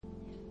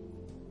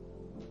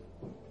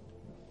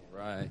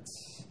right.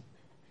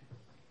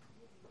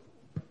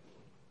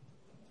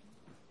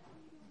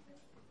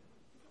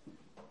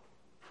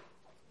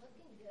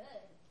 Looking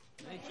good.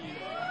 Thank you.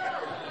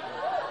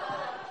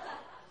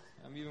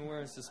 I'm even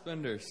wearing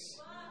suspenders.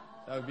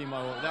 That would be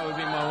my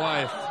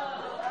wife.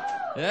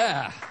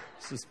 Yeah,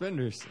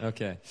 suspenders.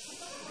 Okay.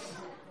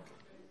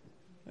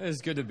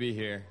 It's good to be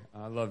here.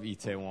 I love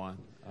Itaewon.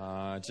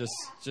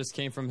 Just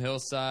came from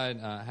Hillside.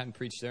 Hadn't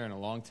preached there in a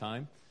long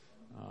time.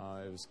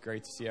 It was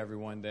great to see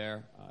everyone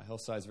there.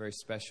 Hillside's very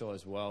special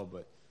as well,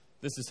 but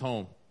this is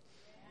home.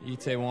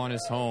 Itaewon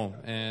is home,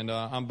 and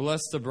I'm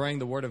blessed to bring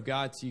the Word of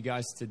God to you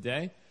guys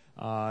today.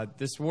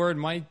 This word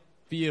might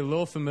be a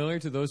little familiar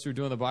to those who are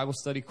doing the Bible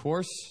study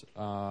course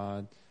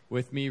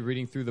with me,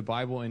 reading through the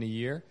Bible in a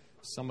year.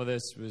 Some of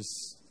this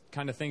was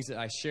kind of things that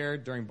I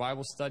shared during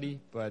Bible study,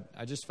 but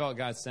I just felt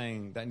God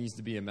saying that needs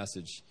to be a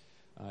message.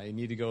 You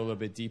need to go a little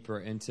bit deeper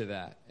into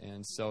that.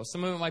 And so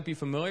some of it might be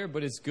familiar,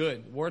 but it's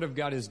good. Word of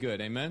God is good.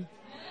 Amen?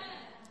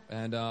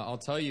 Amen. And I'll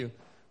tell you,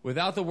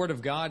 without the Word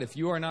of God, if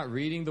you are not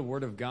reading the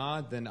Word of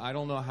God, then I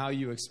don't know how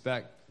you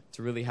expect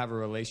to really have a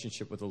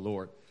relationship with the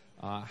Lord,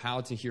 how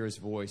to hear His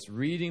voice.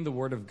 Reading the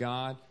Word of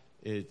God,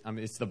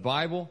 it's the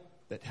Bible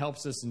that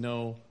helps us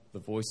know the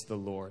voice of the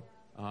Lord.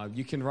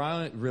 You can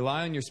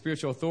rely on your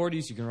spiritual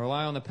authorities. You can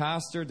rely on the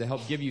pastor to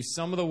help give you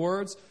some of the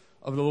words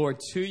of the Lord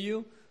to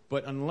you.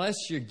 But unless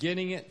you're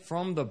getting it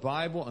from the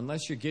Bible,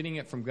 unless you're getting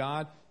it from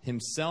God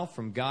Himself,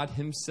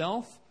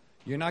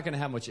 you're not going to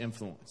have much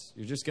influence.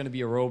 You're just going to be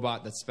a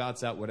robot that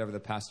spouts out whatever the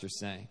pastor's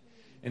saying.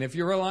 And if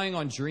you're relying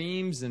on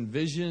dreams and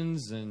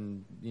visions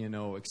and,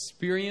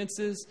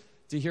 experiences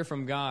to hear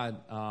from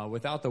God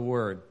without the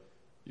Word,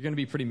 you're going to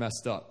be pretty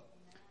messed up.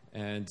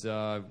 And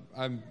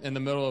I'm in the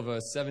middle of a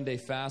 7-day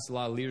fast. A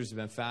lot of leaders have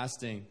been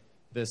fasting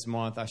this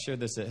month. I shared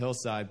this at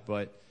Hillside,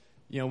 but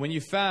when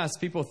you fast,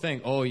 people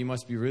think, oh, you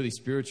must be really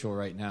spiritual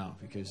right now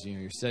because,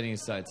 you're setting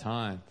aside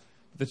time.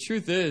 But the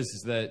truth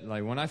is that,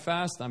 when I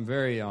fast, I'm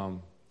very,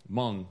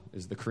 Hmong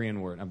is the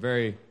Korean word. I'm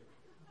very,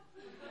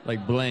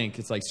 blank.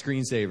 It's like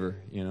screensaver,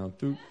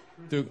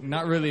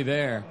 not really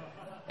there.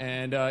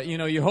 And,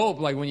 you hope,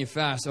 when you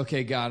fast,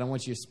 okay, God, I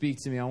want you to speak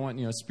to me. I want,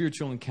 a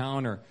spiritual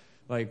encounter.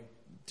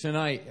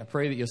 Tonight, I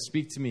pray that you'll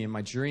speak to me in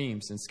my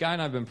dreams. And Sky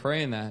and I have been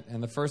praying that.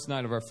 And the first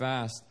night of our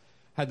fast,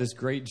 I had this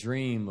great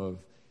dream of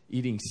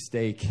eating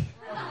steak.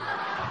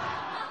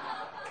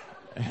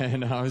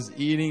 And I was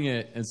eating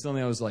it, and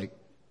suddenly I was like,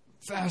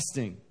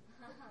 fasting.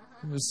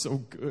 It was so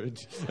good.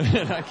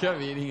 And I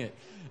kept eating it.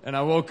 And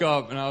I woke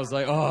up, and I was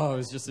like, oh, it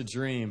was just a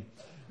dream.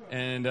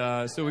 And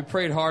so we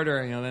prayed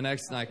harder, the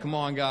next night. Come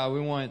on, God,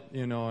 we want,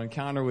 an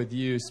encounter with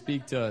you.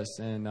 Speak to us.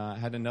 And I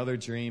had another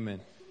dream,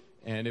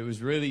 and it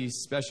was really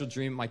special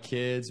dream with my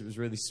kids. It was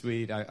really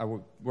sweet. I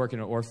work in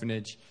an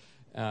orphanage.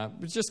 It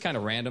was just kind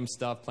of random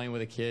stuff, playing with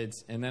the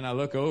kids. And then I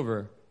look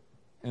over,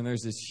 and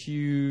there's this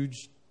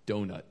huge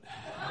donut.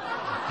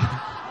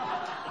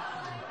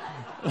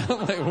 I'm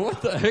like,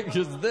 what the heck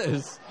is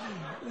this?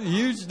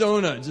 Huge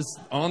donut just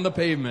on the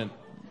pavement.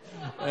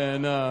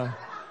 And I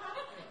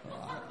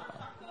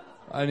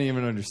didn't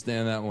even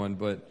understand that one.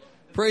 But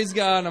praise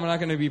God, I'm not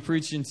going to be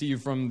preaching to you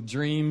from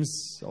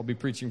dreams. I'll be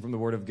preaching from the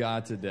Word of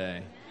God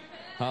today.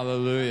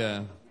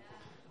 Hallelujah.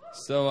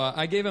 So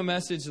I gave a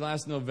message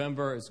last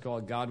November. It's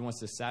called God Wants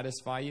to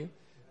Satisfy You.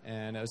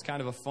 And it was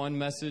kind of a fun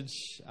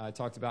message. I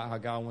talked about how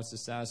God wants to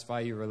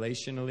satisfy you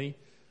relationally,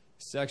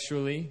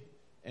 sexually,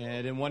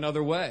 and in one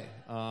other way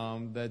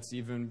that's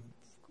even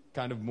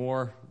kind of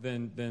more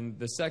than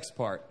the sex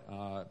part,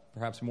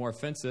 perhaps more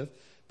offensive.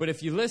 But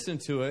if you listen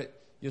to it,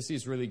 you'll see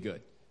it's really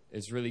good.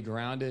 It's really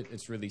grounded.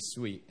 It's really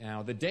sweet.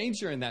 Now, the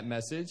danger in that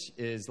message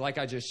is, like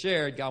I just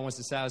shared, God wants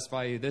to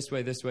satisfy you this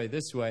way, this way,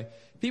 this way.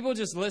 People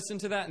just listen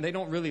to that, and they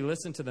don't really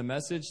listen to the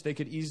message. They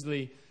could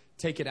easily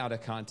take it out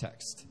of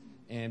context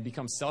and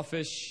become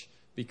selfish,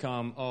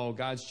 oh,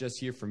 God's just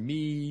here for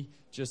me,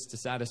 just to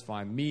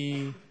satisfy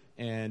me.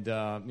 And,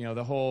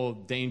 the whole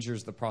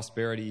dangers, the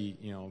prosperity,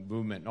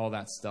 movement, and all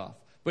that stuff.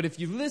 But if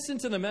you listen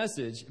to the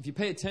message, if you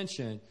pay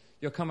attention,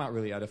 you'll come out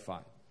really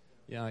edified.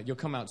 You'll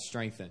come out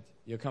strengthened.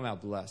 You'll come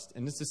out blessed.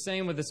 And it's the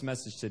same with this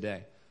message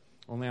today,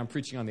 only I'm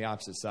preaching on the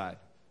opposite side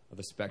of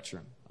the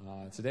spectrum.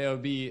 Today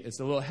it's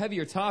a little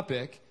heavier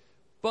topic,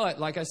 but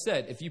like I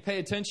said, if you pay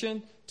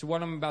attention to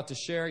what I'm about to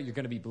share, you're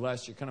going to be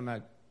blessed.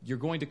 You're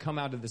going to come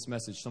out of this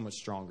message so much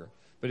stronger.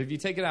 But if you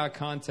take it out of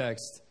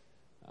context,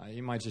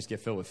 you might just get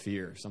filled with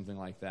fear or something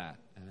like that.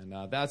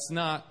 And that's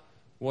not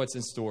what's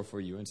in store for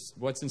you. And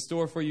what's in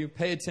store for you,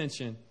 pay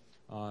attention,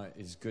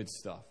 is good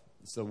stuff.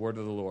 It's the word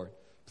of the Lord.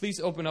 Please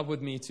open up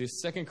with me to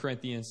 2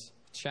 Corinthians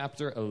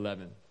chapter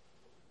 11.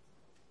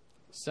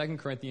 2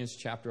 Corinthians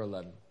chapter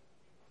 11.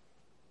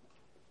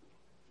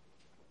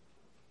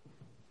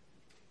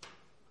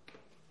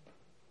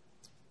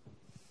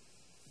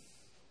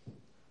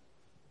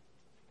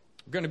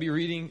 We're going to be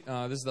reading,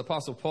 this is the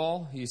Apostle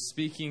Paul. He's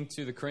speaking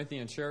to the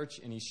Corinthian church,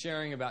 and he's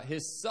sharing about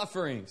his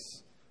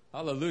sufferings,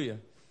 hallelujah,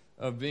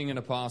 of being an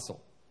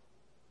apostle.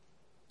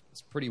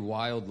 It's a pretty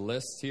wild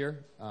list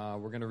here. We're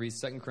going to read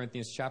 2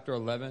 Corinthians chapter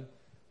 11,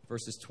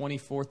 verses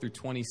 24 through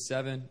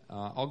 27.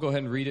 I'll go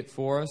ahead and read it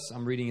for us.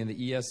 I'm reading in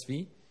the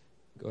ESV.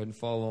 Go ahead and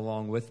follow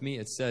along with me.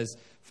 It says,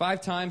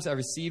 5 times I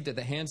received at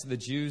the hands of the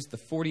Jews the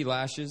 40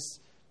 lashes,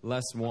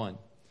 less one.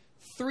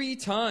 3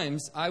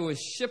 times I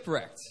was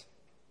shipwrecked.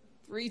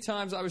 3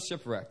 times I was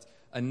shipwrecked.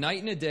 A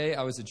night and a day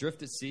I was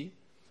adrift at sea,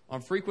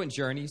 on frequent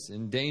journeys,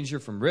 in danger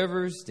from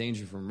rivers,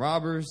 danger from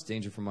robbers,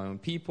 danger from my own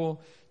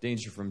people,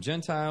 danger from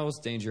Gentiles,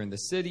 danger in the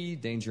city,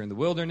 danger in the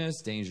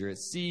wilderness, danger at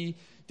sea,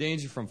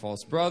 danger from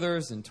false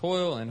brothers, and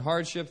toil and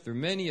hardship through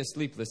many a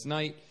sleepless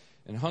night,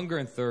 and hunger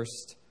and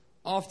thirst,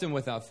 often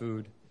without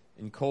food,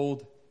 and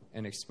cold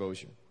and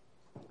exposure.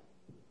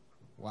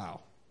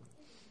 Wow.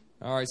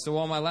 All right, so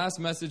while my last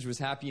message was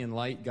happy and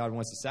light, God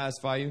wants to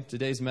satisfy you,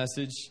 today's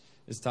message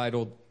is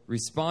titled,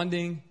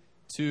 Responding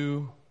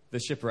to the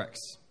Shipwrecks.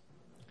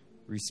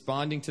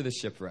 Responding to the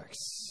shipwrecks.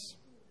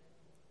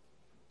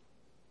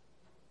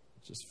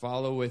 Just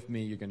follow with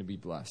me, you're going to be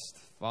blessed.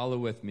 Follow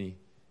with me,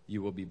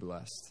 you will be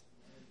blessed.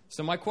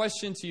 So my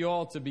question to you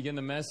all to begin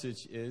the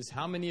message is,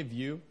 how many of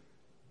you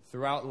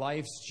throughout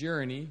life's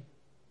journey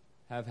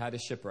have had a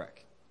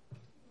shipwreck?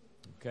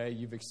 Okay,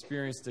 you've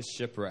experienced a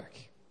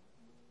shipwreck.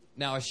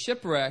 Now, a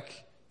shipwreck,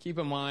 keep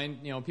in mind,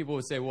 people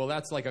would say, well,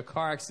 that's like a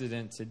car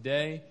accident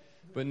today.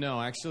 But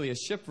no, actually, a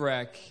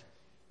shipwreck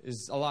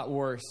is a lot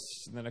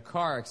worse than a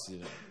car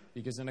accident.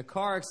 Because in a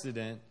car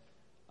accident,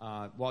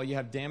 while you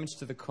have damage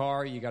to the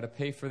car, you got to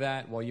pay for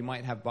that. While you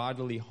might have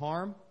bodily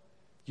harm,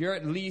 you're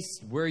at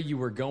least where you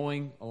were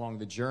going along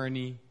the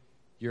journey.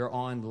 You're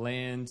on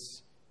land.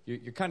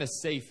 You're kind of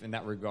safe in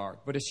that regard.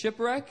 But a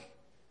shipwreck,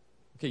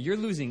 okay, you're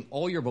losing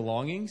all your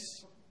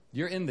belongings.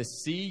 You're in the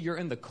sea. You're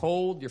in the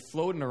cold. You're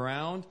floating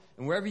around.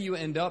 And wherever you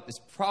end up is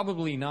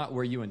probably not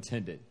where you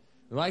intended.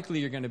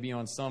 Likely you're going to be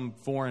on some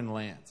foreign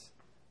land.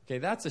 Okay,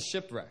 that's a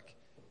shipwreck.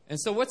 And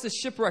so what's a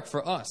shipwreck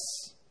for us?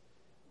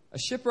 A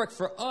shipwreck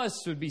for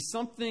us would be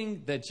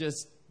something that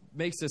just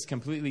makes us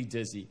completely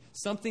dizzy,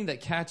 something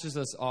that catches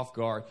us off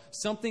guard,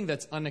 something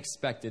that's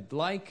unexpected,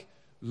 like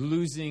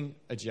losing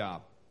a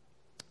job,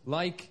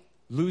 like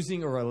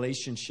losing a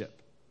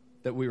relationship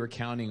that we were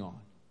counting on,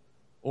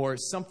 or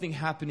something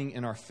happening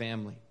in our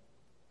family.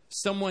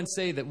 Someone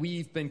say that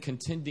we've been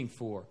contending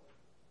for,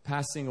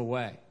 passing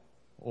away,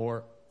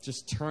 or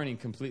just turning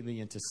completely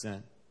into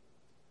sin.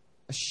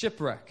 A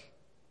shipwreck.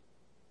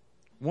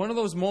 One of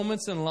those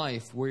moments in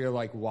life where you're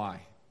like,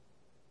 why?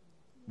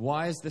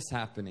 Why is this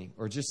happening?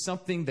 Or just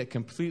something that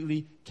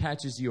completely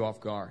catches you off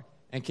guard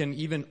and can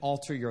even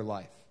alter your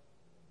life.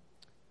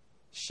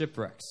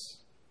 Shipwrecks.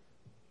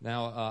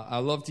 Now, I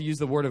love to use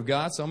the Word of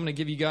God, so I'm going to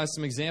give you guys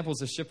some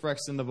examples of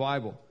shipwrecks in the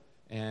Bible.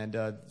 And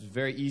it's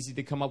very easy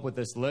to come up with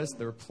this list.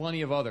 There are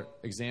plenty of other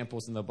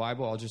examples in the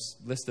Bible. I'll just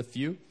list a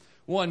few.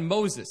 1,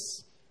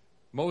 Moses.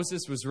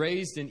 Moses was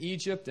raised in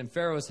Egypt in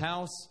Pharaoh's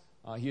house.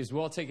 He was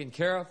well taken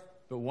care of,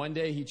 but one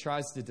day he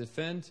tries to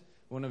defend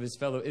one of his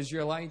fellow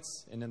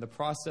Israelites, and in the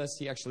process,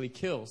 he actually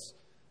kills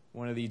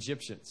one of the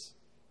Egyptians.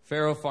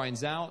 Pharaoh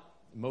finds out.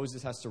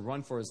 Moses has to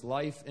run for his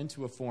life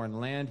into a foreign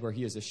land where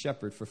he is a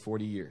shepherd for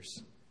 40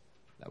 years.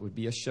 That would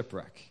be a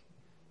shipwreck.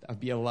 That would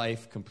be a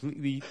life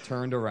completely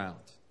turned around.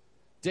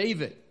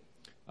 David,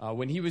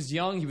 when he was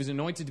young, he was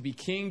anointed to be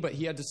king, but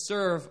he had to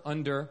serve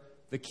under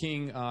the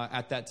king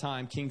at that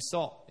time, King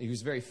Saul. He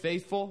was very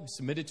faithful,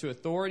 submitted to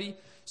authority,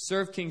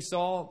 served King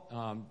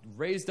Saul,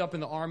 raised up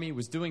in the army,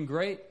 was doing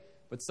great.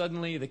 But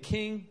suddenly the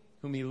king,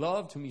 whom he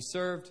loved, whom he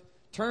served,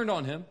 turned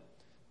on him,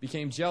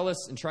 became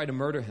jealous, and tried to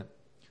murder him.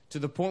 To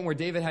the point where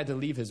David had to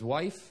leave his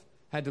wife,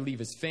 had to leave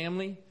his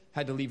family,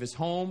 had to leave his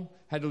home,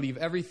 had to leave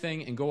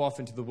everything and go off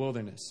into the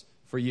wilderness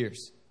for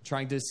years,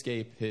 trying to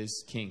escape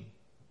his king.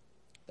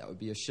 That would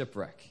be a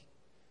shipwreck.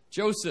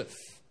 Joseph.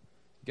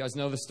 You guys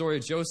know the story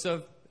of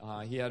Joseph.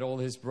 He had all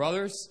his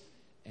brothers,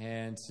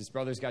 and his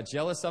brothers got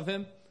jealous of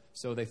him,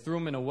 so they threw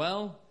him in a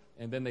well,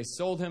 and then they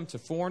sold him to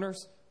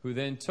foreigners, who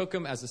then took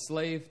him as a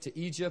slave to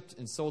Egypt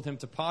and sold him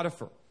to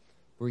Potiphar,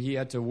 where he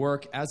had to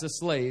work as a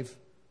slave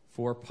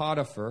for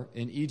Potiphar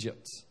in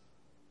Egypt.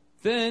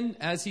 Then,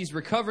 as he's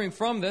recovering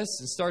from this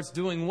and starts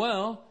doing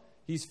well,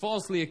 he's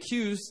falsely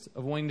accused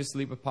of wanting to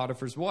sleep with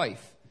Potiphar's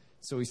wife,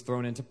 so he's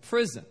thrown into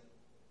prison.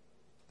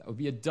 That would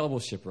be a double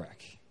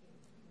shipwreck.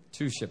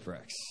 2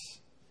 shipwrecks.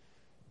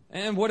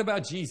 And what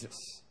about Jesus,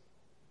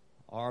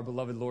 our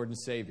beloved Lord and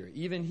Savior?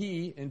 Even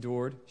he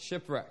endured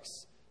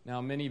shipwrecks. Now,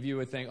 many of you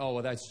would think, oh,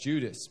 well, that's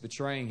Judas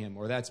betraying him,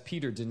 or that's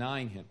Peter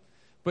denying him.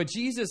 But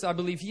Jesus, I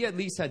believe, he at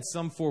least had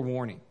some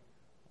forewarning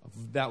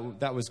of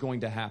that was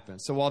going to happen.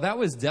 So while that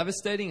was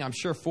devastating, I'm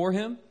sure, for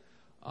him,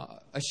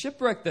 a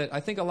shipwreck that I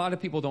think a lot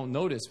of people don't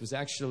notice was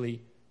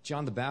actually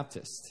John the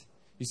Baptist.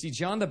 You see,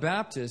 John the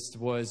Baptist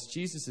was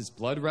Jesus'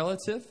 blood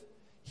relative.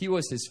 He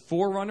was his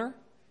forerunner.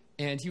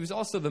 And he was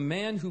also the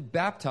man who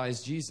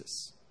baptized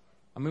Jesus.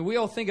 I mean, we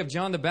all think of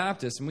John the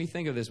Baptist, and we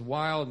think of this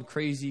wild and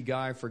crazy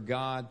guy for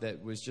God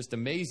that was just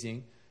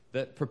amazing,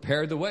 that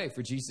prepared the way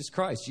for Jesus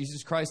Christ.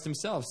 Jesus Christ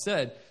himself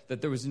said that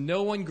there was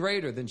no one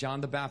greater than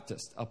John the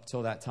Baptist up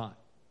till that time.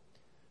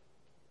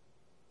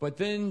 But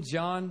then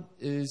John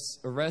is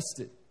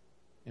arrested,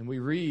 and we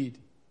read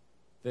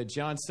that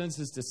John sends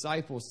his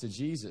disciples to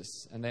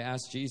Jesus, and they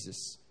ask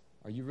Jesus,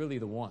 are you really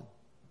the one?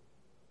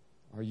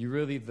 Are you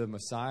really the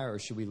Messiah, or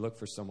should we look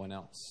for someone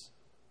else?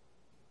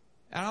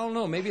 And I don't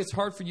know, maybe it's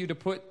hard for you to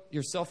put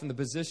yourself in the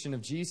position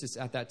of Jesus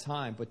at that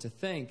time, but to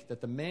think that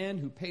the man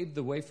who paved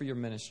the way for your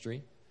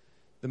ministry,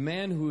 the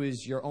man who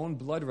is your own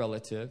blood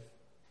relative,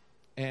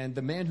 and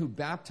the man who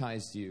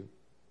baptized you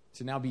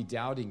to now be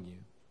doubting you,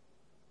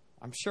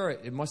 I'm sure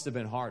it must have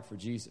been hard for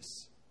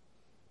Jesus.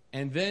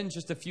 And then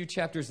just a few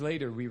chapters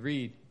later, we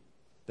read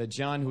that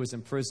John, who was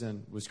in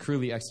prison, was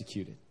cruelly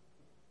executed.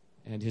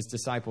 And his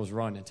disciples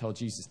run and tell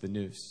Jesus the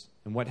news.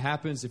 And what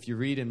happens if you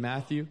read in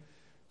Matthew?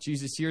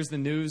 Jesus hears the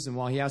news, and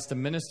while he has to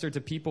minister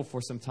to people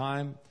for some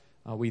time,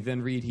 we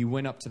then read he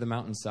went up to the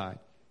mountainside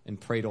and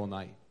prayed all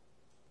night.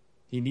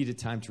 He needed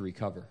time to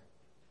recover.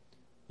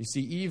 You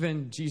see,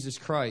 even Jesus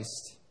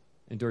Christ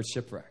endured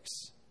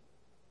shipwrecks.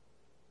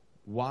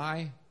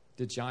 Why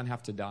did John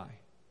have to die?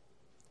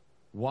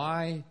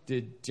 Why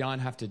did John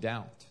have to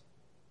doubt?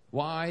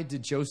 Why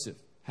did Joseph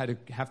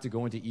have to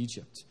go into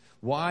Egypt?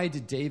 Why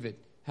did David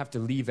have to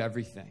leave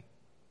everything?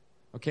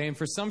 Okay, and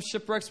for some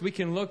shipwrecks, we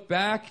can look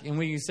back and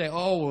we can say,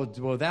 oh,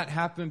 well, that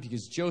happened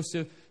because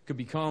Joseph could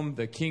become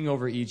the king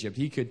over Egypt.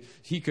 He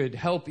could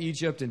help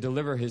Egypt and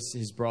deliver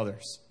his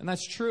brothers. And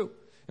that's true.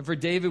 And for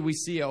David, we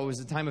see, it was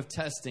a time of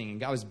testing, and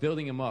God was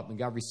building him up, and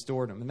God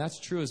restored him. And that's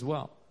true as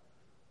well.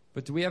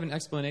 But do we have an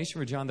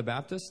explanation for John the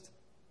Baptist?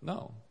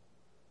 No.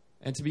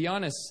 And to be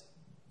honest,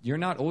 you're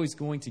not always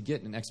going to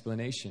get an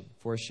explanation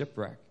for a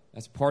shipwreck.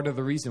 That's part of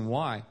the reason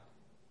why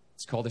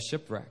it's called a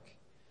shipwreck.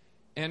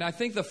 And I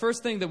think the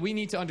first thing that we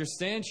need to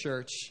understand,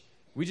 church,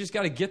 we just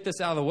got to get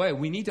this out of the way.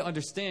 We need to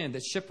understand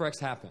that shipwrecks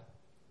happen,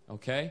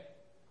 okay?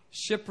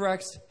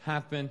 Shipwrecks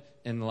happen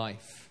in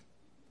life.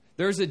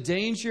 There's a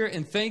danger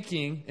in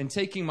thinking and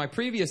taking my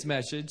previous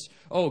message,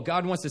 oh,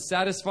 God wants to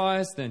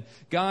satisfy us, then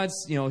God's,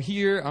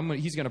 here,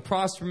 he's going to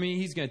prosper me,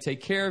 he's going to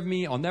take care of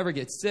me, I'll never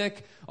get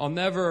sick, I'll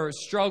never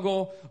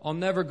struggle, I'll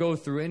never go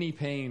through any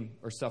pain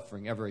or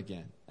suffering ever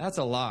again. That's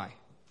a lie.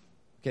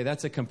 Okay,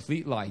 that's a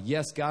complete lie.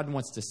 Yes, God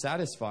wants to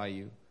satisfy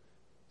you,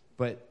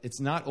 but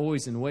it's not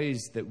always in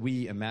ways that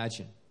we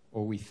imagine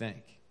or we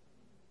think.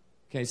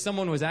 Okay,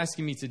 someone was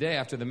asking me today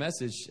after the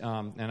message,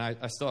 and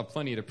I still have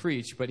plenty to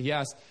preach, but he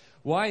asked,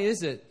 why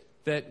is it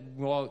that,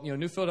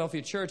 New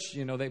Philadelphia Church,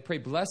 they pray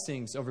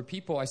blessings over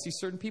people. I see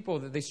certain people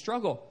that they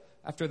struggle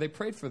after they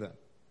prayed for them.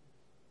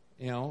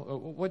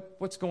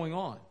 What's going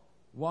on?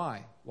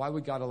 Why? Why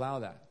would God allow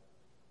that?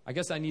 I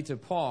guess I need to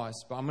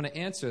pause, but I'm going to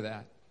answer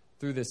that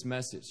through this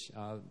message.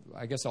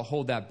 I guess I'll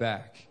hold that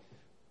back.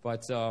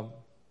 But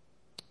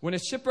when a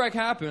shipwreck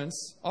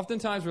happens,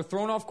 oftentimes we're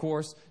thrown off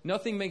course.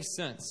 Nothing makes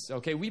sense.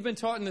 Okay, we've been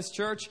taught in this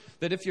church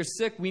that if you're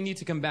sick, we need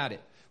to combat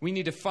it. We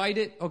need to fight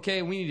it.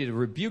 Okay, we need to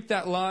rebuke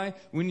that lie.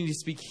 We need to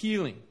speak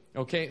healing.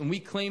 Okay, and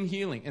we claim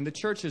healing. And the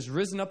church has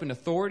risen up in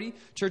authority.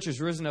 Church has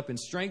risen up in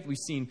strength. We've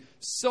seen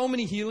so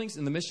many healings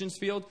in the missions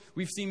field.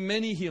 We've seen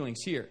many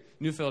healings here,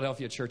 New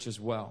Philadelphia Church as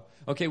well.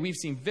 Okay, we've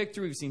seen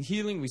victory. We've seen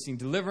healing. We've seen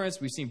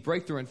deliverance. We've seen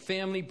breakthrough in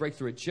family,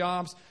 breakthrough at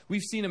jobs.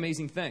 We've seen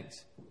amazing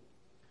things.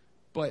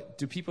 But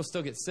do people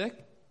still get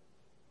sick?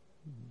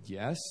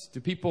 Yes.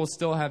 Do people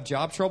still have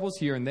job troubles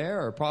here and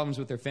there or problems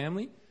with their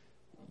family?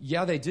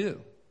 Yeah, they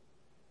do.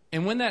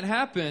 And when that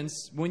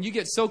happens, when you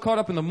get so caught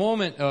up in the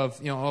moment of,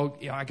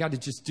 I got to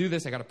just do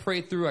this, I got to pray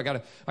it through, I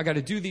got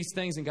to do these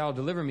things and God will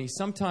deliver me.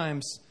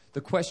 Sometimes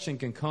the question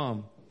can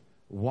come,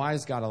 why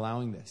is God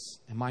allowing this?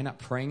 Am I not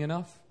praying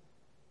enough?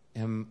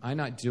 Am I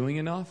not doing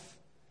enough?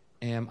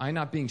 Am I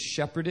not being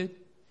shepherded?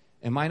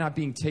 Am I not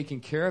being taken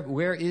care of?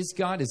 Where is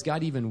God? Is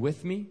God even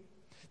with me?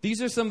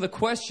 These are some of the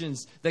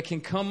questions that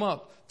can come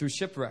up through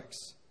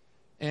shipwrecks.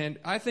 And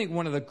I think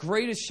one of the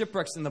greatest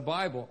shipwrecks in the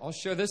Bible, I'll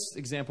share this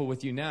example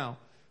with you now,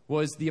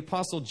 was the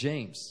Apostle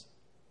James.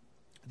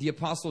 The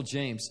Apostle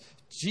James.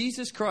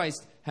 Jesus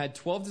Christ had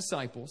 12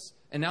 disciples,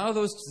 and out of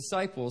those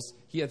disciples,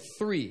 he had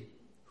 3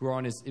 who were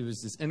it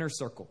was his inner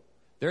circle.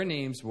 Their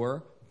names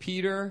were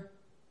Peter,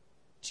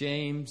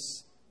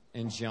 James,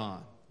 and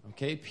John.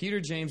 Okay, Peter,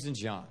 James, and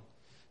John.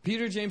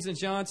 Peter, James, and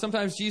John.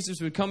 Sometimes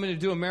Jesus would come in and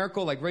do a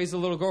miracle, like raise a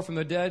little girl from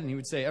the dead, and he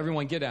would say,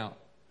 everyone get out.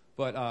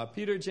 But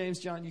Peter, James,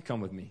 John, you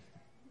come with me.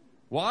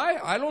 Why?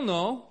 I don't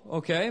know.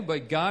 Okay,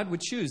 but God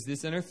would choose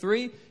this inner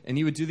 3, and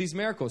he would do these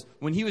miracles.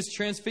 When he was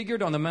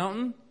transfigured on the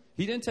mountain,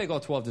 he didn't take all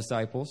 12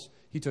 disciples.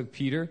 He took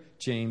Peter,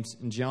 James,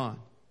 and John.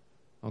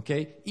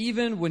 Okay,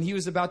 even when he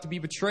was about to be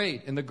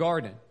betrayed in the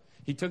garden,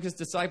 he took his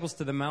disciples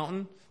to the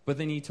mountain, but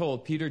then he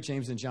told Peter,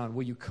 James, and John,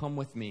 will you come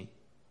with me,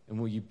 and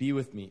will you be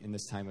with me in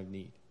this time of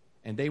need?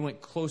 And they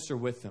went closer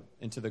with him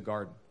into the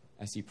garden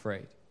as he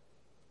prayed.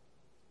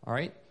 All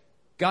right?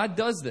 God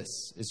does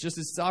this. It's just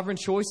his sovereign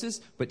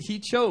choices, but he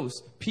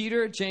chose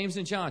Peter, James,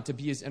 and John to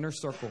be his inner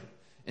circle.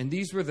 And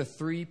these were the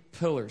 3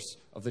 pillars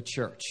of the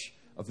church,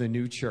 of the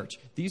new church.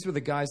 These were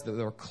the guys that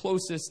were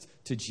closest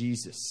to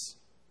Jesus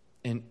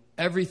and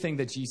everything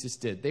that Jesus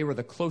did. They were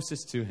the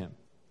closest to him.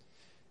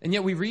 And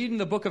yet we read in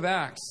the book of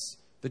Acts,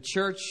 the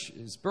church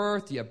is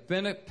birthed, you have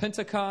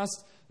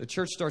Pentecost, the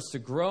church starts to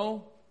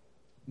grow,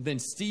 Then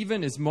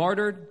Stephen is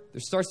martyred.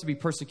 There starts to be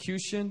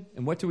persecution.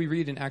 And what do we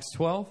read in Acts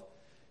 12?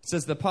 It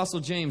says the Apostle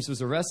James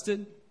was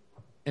arrested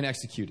and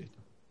executed.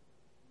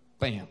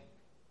 Bam.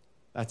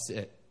 That's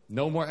it.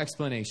 No more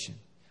explanation.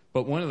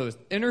 But one of those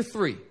inner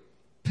three,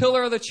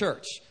 pillar of the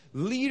church,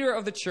 leader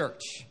of the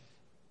church,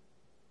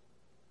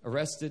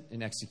 arrested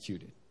and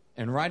executed.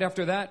 And right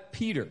after that,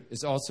 Peter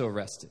is also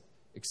arrested,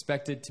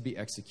 expected to be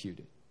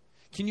executed.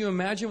 Can you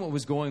imagine what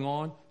was going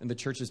on in the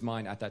church's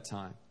mind at that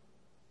time?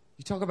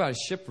 You talk about a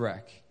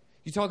shipwreck.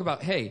 You talk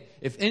about, hey,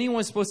 if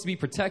anyone's supposed to be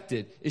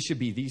protected, it should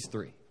be these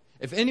three.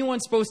 If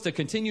anyone's supposed to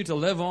continue to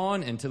live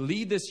on and to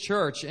lead this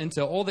church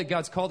into all that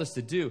God's called us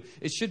to do,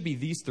 it should be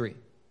these three.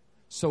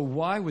 So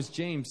why was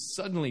James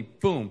suddenly,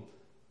 boom,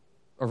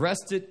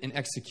 arrested and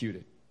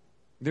executed?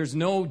 There's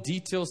no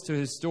details to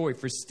his story.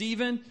 For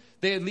Stephen,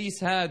 they at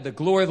least had the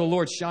glory of the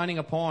Lord shining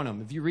upon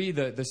him. If you read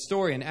the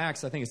story in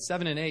Acts, I think it's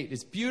 7 and 8,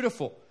 it's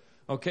beautiful,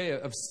 okay,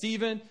 of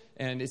Stephen.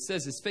 And it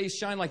says his face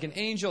shined like an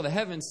angel. The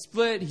heavens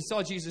split. He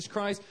saw Jesus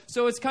Christ.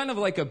 So it's kind of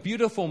like a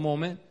beautiful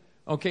moment.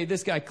 Okay,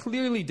 this guy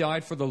clearly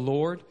died for the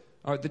Lord.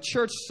 The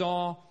church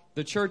saw,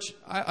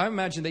 I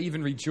imagine they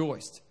even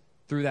rejoiced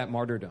through that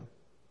martyrdom.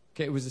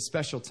 Okay, it was a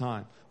special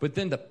time. But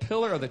then the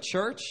pillar of the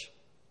church,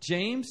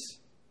 James,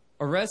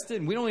 arrested.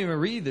 And we don't even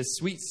read this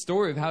sweet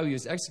story of how he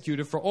was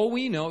executed. For all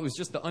we know, it was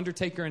just the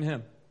undertaker and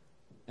him.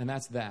 And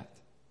that's that.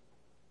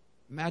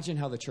 Imagine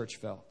how the church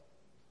felt.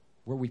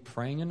 Were we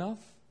praying enough?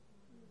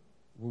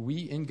 Were we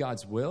in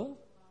God's will?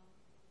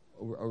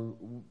 Or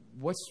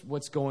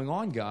what's going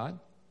on, God?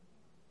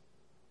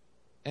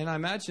 And I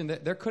imagine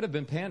that there could have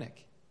been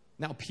panic.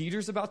 Now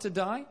Peter's about to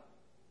die.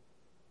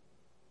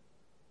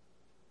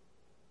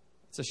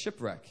 It's a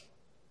shipwreck.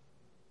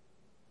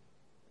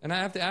 And I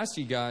have to ask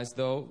you guys,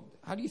 though,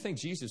 how do you think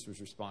Jesus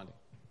was responding?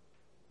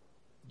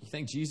 You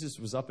think Jesus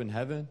was up in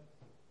heaven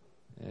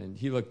and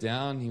he looked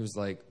down, he was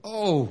like,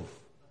 oh,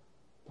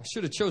 I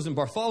should have chosen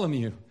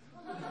Bartholomew.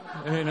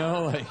 You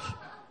know, like,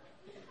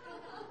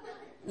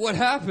 what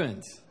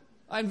happened?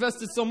 I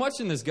invested so much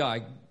in this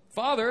guy.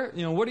 Father,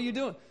 what are you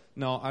doing?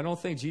 No, I don't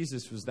think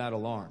Jesus was that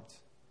alarmed.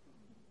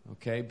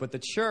 Okay, but the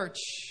church,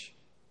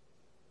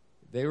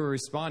 they were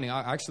responding.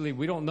 Actually,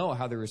 we don't know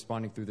how they're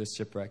responding through this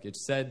shipwreck. It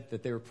said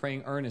that they were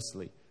praying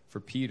earnestly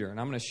for Peter. And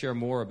I'm going to share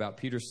more about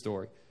Peter's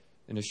story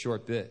in a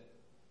short bit.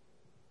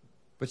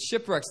 But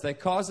shipwrecks, they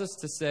cause us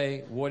to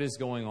say, what is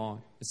going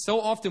on? And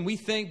so often we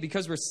think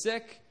because we're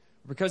sick,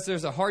 because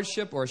there's a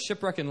hardship or a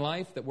shipwreck in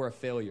life, that we're a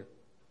failure.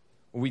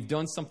 Or we've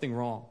done something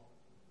wrong.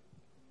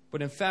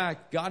 But in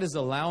fact, God is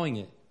allowing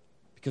it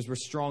because we're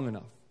strong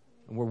enough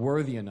and we're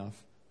worthy enough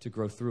to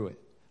grow through it.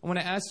 I want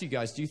to ask you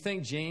guys, do you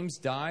think James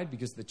died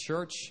because the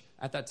church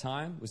at that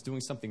time was doing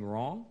something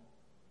wrong?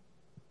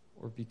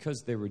 Or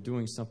because they were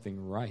doing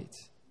something right?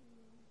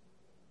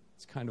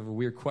 It's kind of a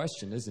weird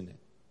question, isn't it?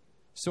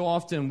 So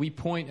often we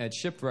point at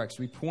shipwrecks,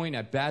 we point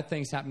at bad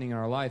things happening in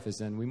our life as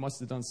in we must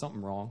have done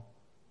something wrong.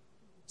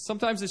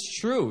 Sometimes it's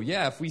true.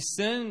 Yeah, if we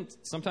sin,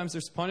 sometimes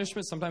there's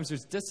punishment, sometimes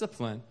there's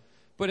discipline.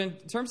 But in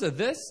terms of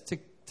this,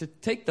 to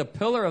take the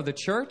pillar of the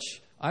church,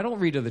 I don't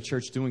read of the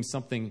church doing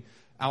something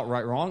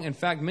outright wrong. In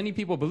fact, many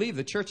people believe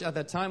the church at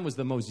that time was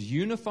the most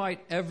unified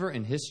ever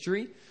in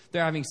history.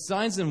 They're having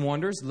signs and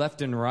wonders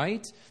left and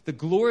right. The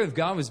glory of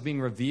God was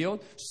being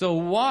revealed. So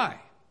why?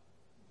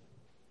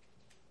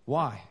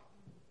 Why?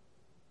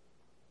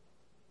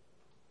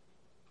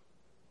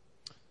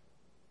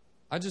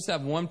 I just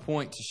have one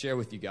point to share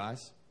with you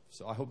guys.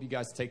 So I hope you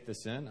guys take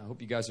this in. I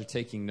hope you guys are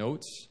taking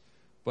notes.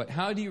 But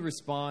how do you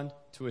respond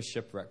to a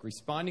shipwreck?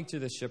 Responding to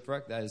the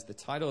shipwreck, that is the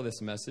title of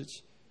this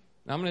message.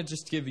 And I'm going to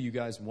just give you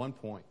guys one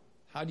point.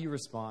 How do you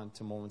respond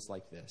to moments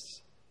like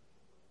this?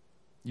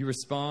 You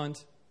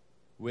respond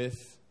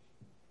with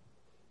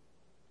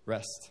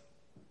rest.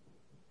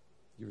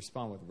 You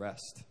respond with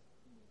rest.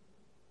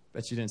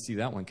 Bet you didn't see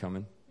that one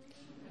coming.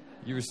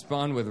 You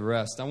respond with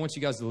rest. I want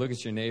you guys to look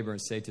at your neighbor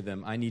and say to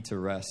them, I need to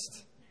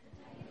rest.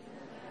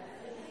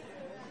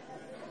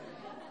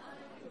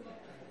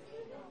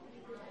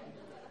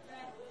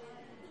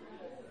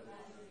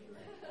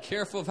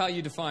 Careful of how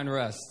you define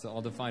rest.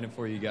 I'll define it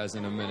for you guys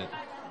in a minute.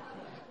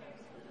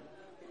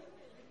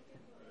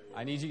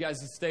 I need you guys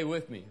to stay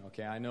with me,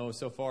 okay? I know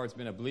so far it's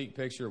been a bleak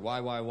picture.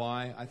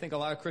 Why? I think a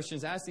lot of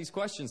Christians ask these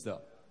questions, though.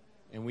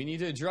 And we need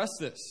to address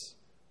this.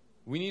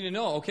 We need to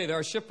know, okay, there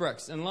are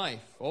shipwrecks in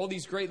life. All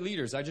these great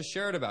leaders I just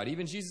shared about,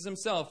 even Jesus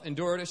himself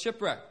endured a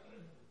shipwreck.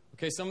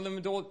 Okay, some of them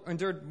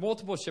endured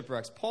multiple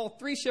shipwrecks. Paul,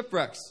 3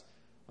 shipwrecks.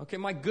 Okay,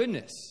 my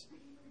goodness.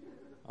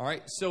 All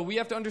right, so we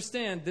have to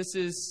understand this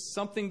is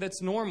something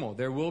that's normal.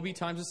 There will be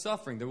times of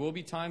suffering. There will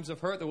be times of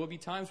hurt. There will be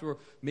times where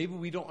maybe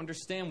we don't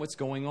understand what's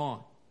going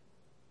on.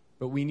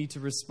 But we need to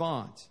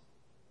respond.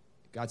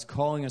 God's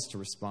calling us to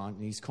respond,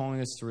 and he's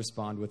calling us to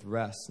respond with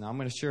rest. Now I'm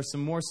going to share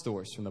some more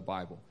stories from the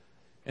Bible.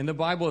 In the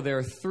Bible, there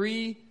are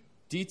 3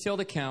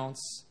 detailed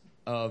accounts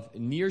of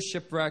near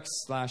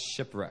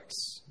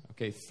shipwrecks/shipwrecks.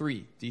 Okay,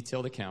 3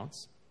 detailed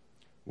accounts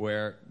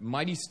where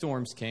mighty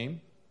storms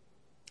came,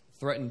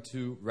 threatened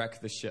to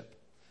wreck the ship.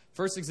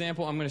 First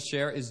example I'm going to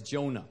share is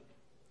Jonah.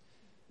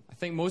 I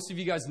think most of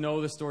you guys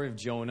know the story of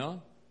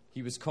Jonah.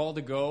 He was called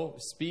to go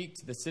speak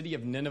to the city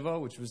of Nineveh,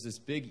 which was this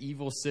big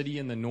evil city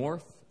in the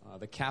north,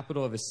 the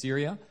capital of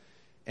Assyria.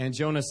 And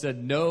Jonah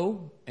said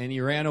no, and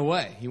he ran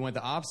away. He went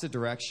the opposite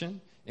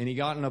direction, and he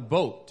got in a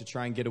boat to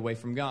try and get away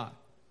from God.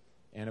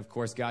 And, of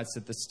course, God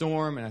sent the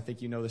storm, and I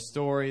think you know the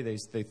story.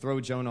 They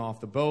throw Jonah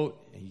off the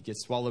boat, and he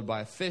gets swallowed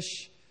by a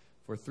fish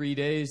for 3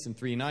 days and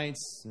 3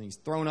 nights, and he's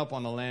thrown up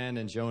on the land,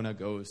 and Jonah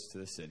goes to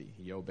the city.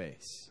 He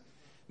obeys.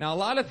 Now, a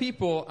lot of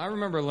people, I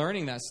remember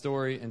learning that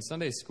story in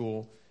Sunday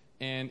school,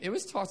 and it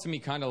was taught to me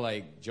kind of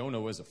like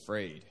Jonah was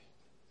afraid.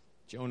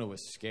 Jonah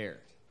was scared.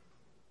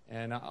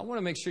 And I want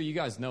to make sure you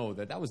guys know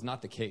that that was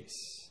not the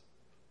case.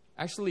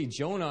 Actually,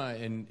 Jonah,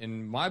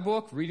 in my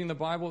book, reading the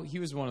Bible, he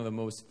was one of the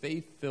most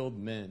faith-filled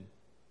men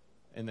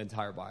in the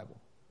entire Bible.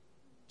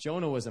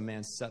 Jonah was a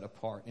man set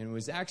apart, and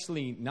was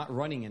actually not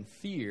running in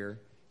fear.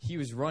 He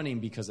was running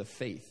because of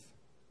faith.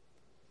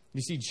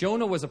 You see,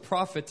 Jonah was a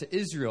prophet to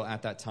Israel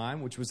at that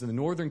time, which was the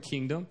northern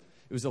kingdom.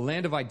 It was a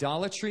land of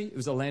idolatry. It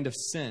was a land of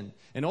sin.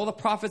 And all the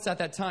prophets at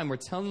that time were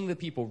telling the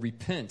people,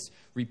 repent,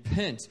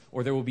 repent,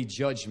 or there will be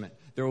judgment.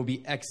 There will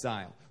be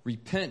exile.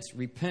 Repent,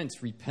 repent,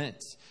 repent.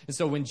 And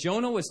so when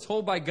Jonah was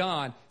told by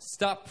God,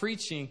 stop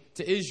preaching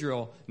to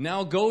Israel,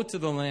 now go to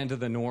the land of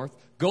the north,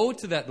 go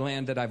to that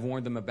land that I've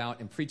warned them about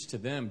and preach to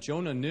them,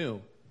 Jonah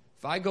knew,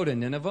 if I go to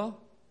Nineveh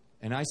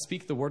and I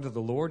speak the word of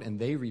the Lord and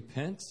they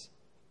repent,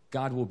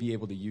 God will be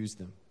able to use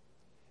them.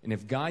 And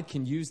if God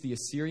can use the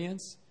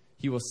Assyrians,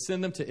 he will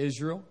send them to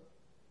Israel,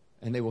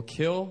 and they will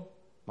kill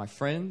my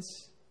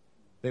friends.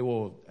 They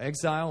will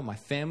exile my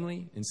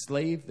family,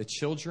 enslave the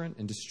children,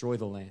 and destroy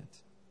the land.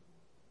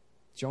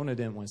 Jonah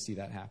didn't want to see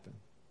that happen.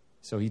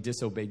 So he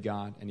disobeyed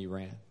God, and he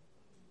ran.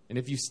 And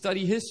if you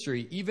study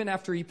history, even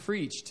after he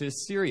preached to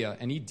Assyria,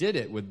 and he did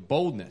it with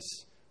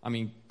boldness, I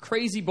mean,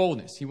 crazy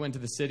boldness. He went to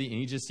the city, and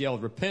he just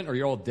yelled, repent or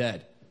you're all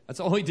dead.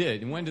 That's all he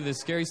did. He went to this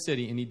scary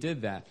city, and he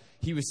did that.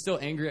 He was still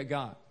angry at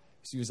God.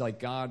 So he was like,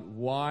 God,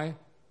 why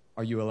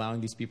are you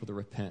allowing these people to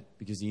repent?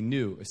 Because he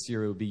knew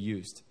Assyria would be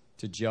used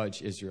to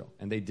judge Israel,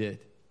 and they did.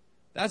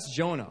 That's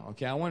Jonah,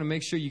 okay? I want to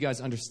make sure you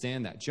guys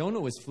understand that. Jonah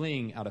was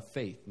fleeing out of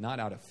faith, not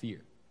out of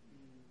fear.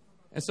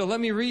 And so let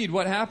me read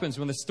what happens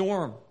when the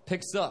storm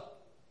picks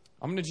up.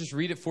 I'm going to just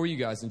read it for you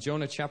guys in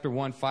Jonah chapter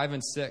 1, 5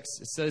 and 6.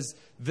 It says,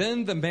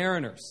 then the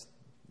mariners,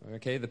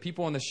 okay, the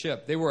people on the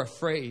ship, they were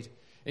afraid,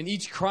 and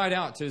each cried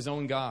out to his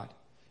own God.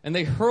 And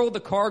they hurled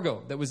the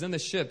cargo that was in the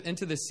ship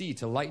into the sea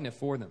to lighten it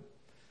for them.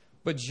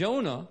 But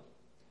Jonah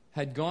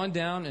had gone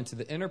down into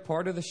the inner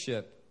part of the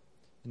ship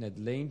and had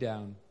lain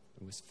down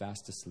and was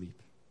fast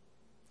asleep.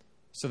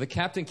 So the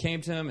captain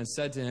came to him and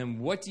said to him,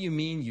 what do you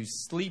mean, you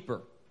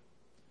sleeper?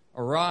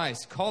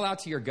 Arise, call out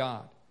to your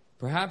God.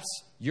 Perhaps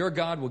your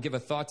God will give a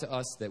thought to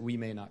us that we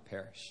may not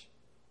perish.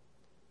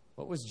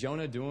 What was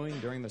Jonah doing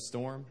during the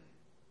storm,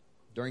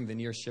 during the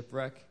near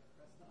shipwreck?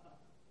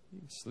 He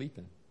was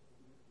sleeping.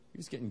 He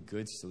was getting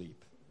good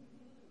sleep.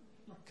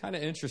 Kind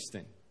of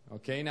interesting.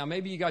 Okay, now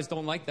maybe you guys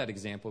don't like that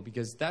example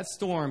because that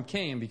storm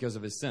came because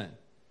of his sin.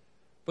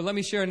 But let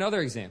me share another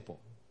example.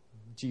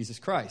 Jesus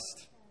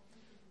Christ.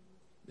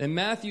 In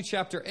Matthew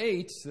chapter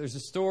 8, there's a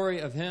story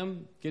of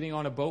him getting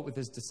on a boat with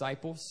his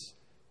disciples,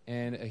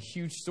 and a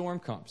huge storm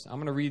comes. I'm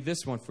going to read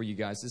this one for you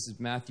guys. This is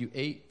Matthew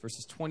 8,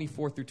 verses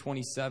 24 through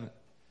 27.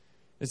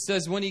 It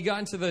says, when he got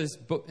into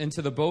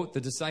the boat,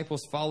 the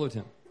disciples followed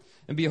him.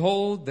 And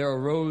behold, there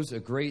arose a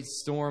great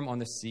storm on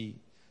the sea,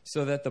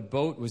 so that the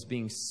boat was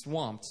being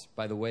swamped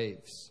by the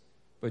waves.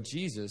 But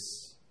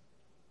Jesus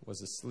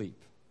was asleep.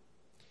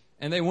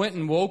 And they went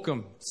and woke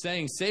him,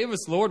 saying, save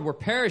us, Lord, we're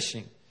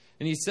perishing.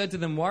 And he said to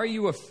them, why are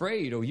you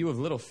afraid, O you of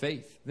little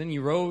faith? Then he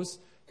rose,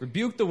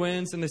 rebuked the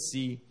winds and the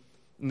sea,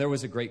 and there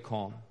was a great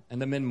calm.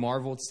 And the men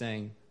marveled,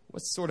 saying, what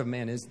sort of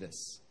man is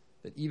this,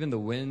 that even the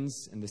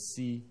winds and the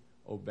sea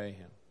obey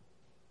him?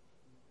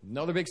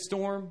 Another big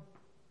storm.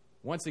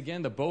 Once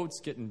again, the boat's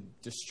getting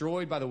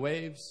destroyed by the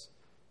waves.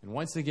 And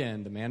once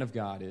again, the man of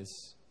God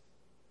is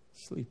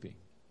sleeping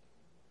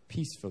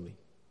peacefully.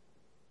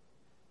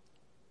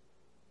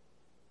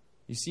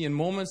 You see, in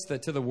moments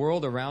that to the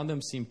world around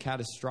them seemed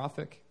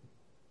catastrophic,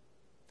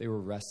 they were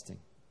resting.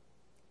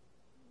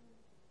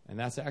 And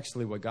that's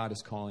actually what God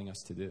is calling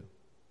us to do.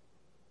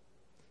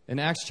 In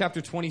Acts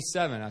chapter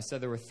 27, I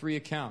said there were 3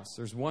 accounts.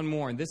 There's one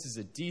more, and this is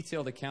a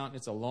detailed account.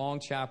 It's a long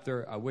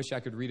chapter. I wish I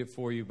could read it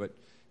for you, but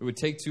it would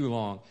take too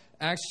long.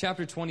 Acts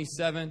chapter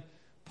 27,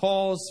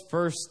 Paul's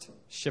first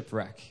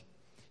shipwreck.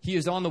 He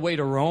is on the way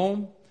to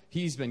Rome.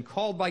 He's been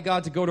called by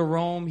God to go to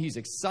Rome. He's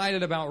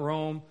excited about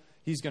Rome.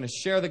 He's going to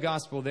share the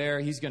gospel there.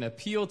 He's going to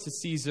appeal to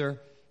Caesar.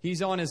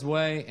 He's on his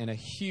way, and a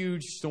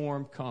huge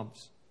storm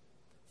comes.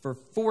 For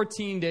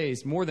 14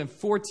 days, more than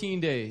 14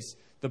 days,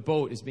 the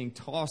boat is being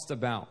tossed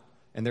about,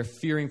 and they're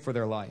fearing for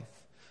their life.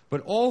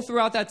 But all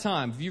throughout that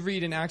time, if you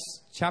read in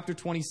Acts chapter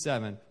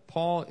 27,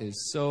 Paul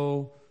is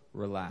so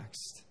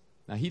relaxed.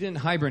 Now, he didn't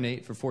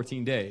hibernate for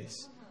 14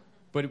 days,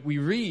 but we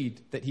read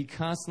that he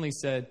constantly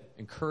said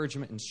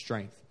encouragement and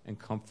strength and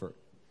comfort.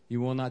 You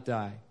will not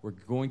die. We're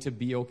going to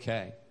be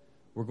okay.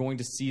 We're going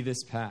to see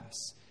this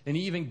pass. And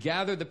he even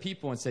gathered the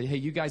people and said, hey,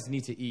 you guys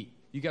need to eat.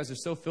 You guys are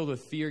so filled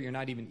with fear, you're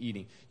not even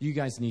eating. You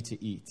guys need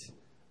to eat.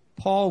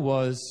 Paul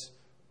was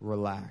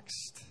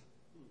relaxed.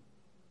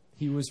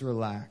 He was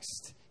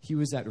relaxed. He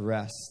was at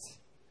rest.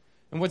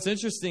 And what's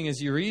interesting is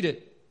you read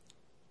it.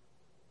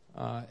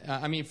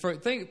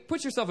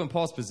 Put yourself in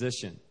Paul's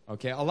position.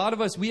 Okay, a lot of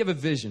us, we have a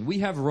vision. We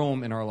have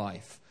Rome in our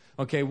life.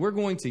 Okay, we're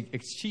going to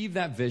achieve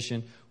that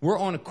vision. We're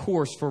on a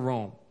course for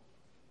Rome.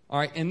 All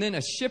right, and then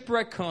a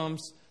shipwreck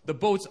comes. The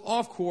boat's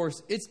off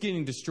course. It's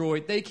getting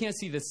destroyed. They can't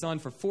see the sun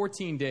for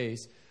 14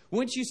 days.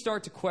 Once you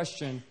start to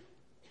question,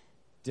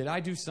 did I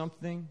do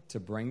something to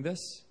bring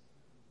this?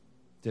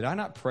 Did I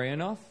not pray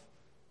enough?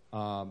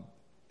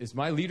 Is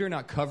my leader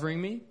not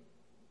covering me?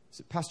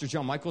 Is it Pastor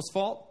John Michael's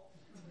fault?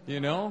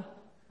 You know?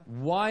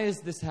 Why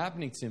is this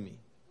happening to me?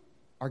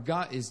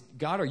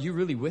 God, are you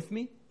really with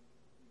me?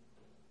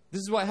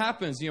 This is what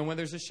happens, when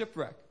there's a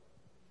shipwreck.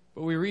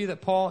 But we read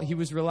that Paul, he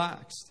was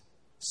relaxed.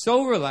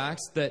 So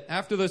relaxed that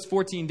after those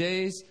 14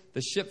 days,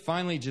 the ship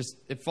finally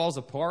it falls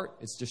apart.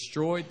 It's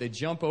destroyed. They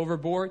jump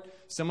overboard.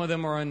 Some of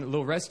them are on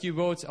little rescue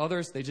boats.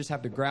 Others, they just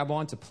have to grab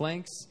onto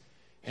planks.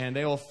 And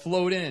they all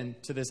float in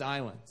to this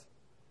island.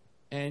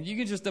 And you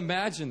can just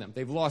imagine them.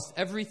 They've lost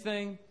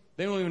everything.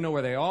 They don't even know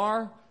where they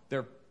are.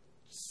 They're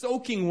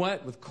soaking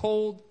wet with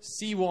cold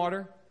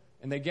seawater.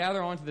 And they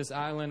gather onto this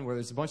island where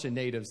there's a bunch of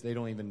natives they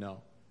don't even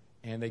know.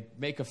 And they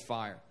make a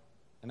fire.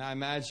 And I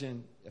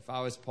imagine if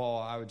I was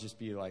Paul, I would just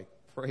be like,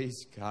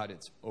 praise God,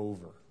 it's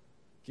over.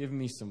 Give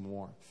me some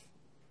warmth.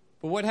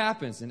 But what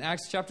happens? In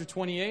Acts chapter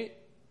 28,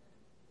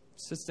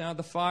 sits down at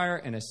the fire,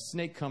 and a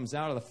snake comes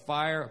out of the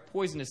fire. A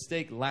poisonous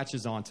snake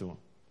latches onto him.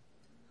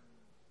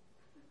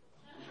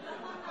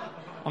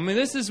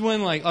 This is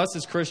when, us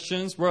as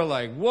Christians, we're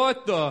like,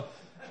 what the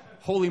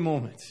holy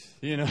moment?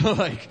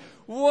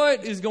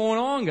 What is going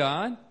on,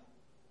 God?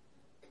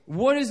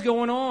 What is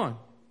going on?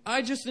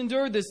 I just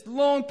endured this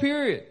long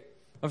period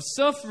of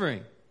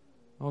suffering.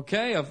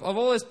 Okay, of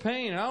all this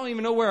pain, and I don't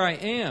even know where I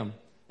am.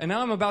 And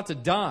now I'm about to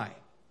die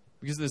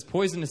because of this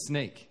poisonous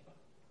snake.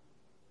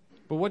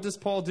 But what does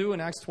Paul do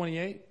in Acts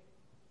 28?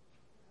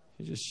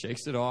 He just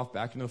shakes it off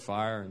back into the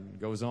fire and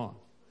goes on.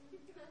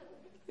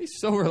 He's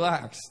so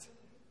relaxed.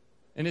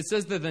 And it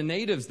says that the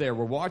natives there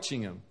were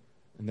watching him.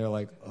 And they're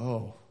like,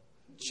 oh,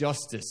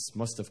 justice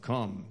must have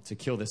come to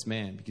kill this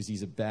man because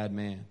he's a bad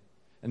man.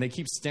 And they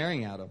keep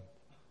staring at him.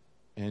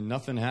 And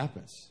nothing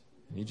happens.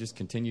 And he just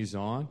continues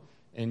on.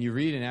 And you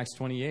read in Acts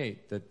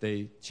 28 that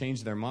they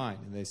change their mind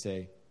and they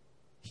say,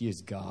 he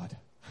is God.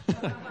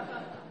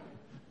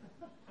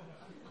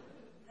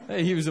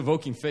 Hey, he was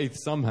evoking faith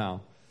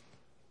somehow.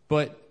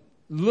 But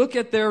look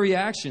at their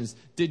reactions.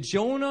 Did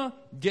Jonah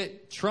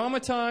get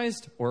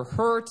traumatized or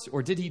hurt,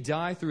 or did he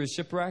die through his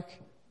shipwreck?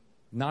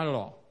 Not at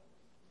all.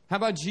 How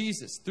about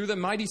Jesus? Through the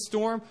mighty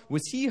storm,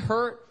 was he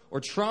hurt or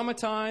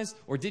traumatized,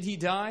 or did he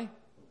die?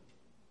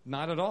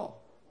 Not at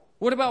all.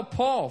 What about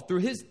Paul through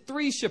his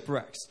 3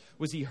 shipwrecks?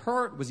 Was he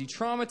hurt? Was he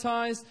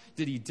traumatized?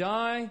 Did he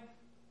die?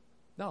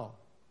 No.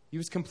 He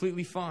was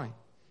completely fine.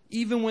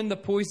 Even when the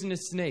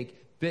poisonous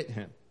snake bit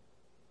him,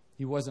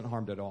 he wasn't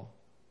harmed at all.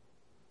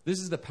 This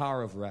is the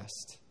power of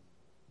rest.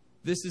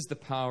 This is the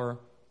power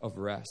of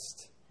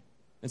rest.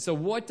 And so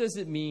what does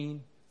it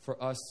mean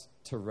for us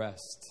to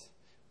rest?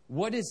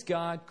 What is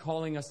God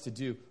calling us to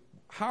do?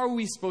 How are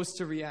we supposed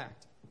to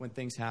react when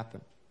things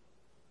happen?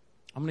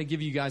 I'm going to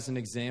give you guys an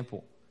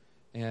example.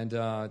 And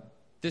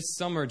this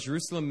summer,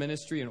 Jerusalem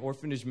Ministry, an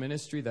orphanage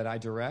ministry that I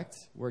direct,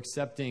 we're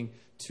accepting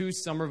 2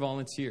 summer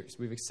volunteers.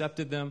 We've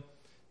accepted them.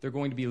 They're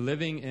going to be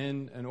living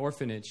in an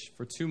orphanage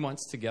for 2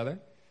 months together,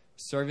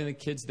 serving the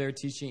kids there,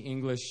 teaching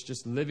English,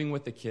 just living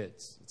with the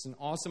kids. It's an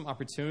awesome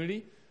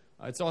opportunity.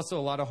 It's also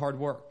a lot of hard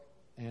work.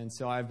 And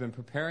so I've been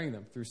preparing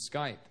them through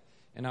Skype.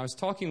 And I was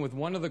talking with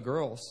one of the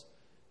girls,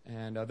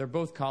 and they're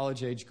both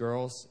college-age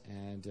girls,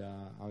 and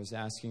I was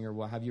asking her,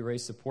 well, have you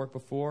raised support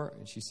before?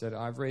 And she said,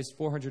 I've raised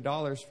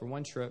 $400 for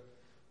one trip.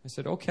 I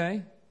said,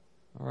 okay.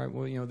 All right,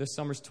 well, this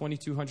summer's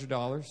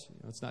 $2,200.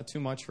 It's not too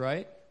much,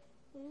 right?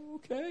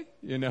 Okay.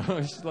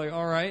 She's like,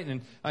 all right.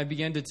 And I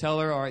began to tell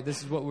her, all right,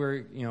 this is what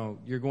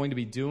you're going to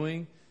be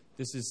doing.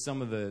 This is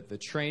some of the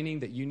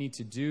training that you need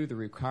to do, the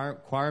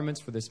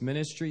requirements for this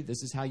ministry.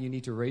 This is how you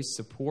need to raise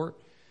support.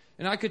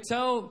 And I could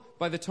tell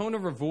by the tone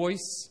of her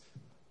voice,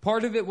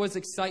 part of it was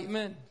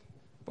excitement,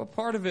 but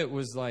part of it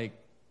was like,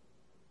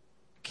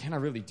 can I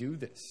really do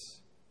this?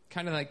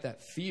 Kind of like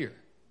that fear,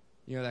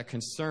 that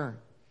concern.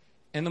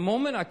 And the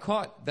moment I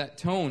caught that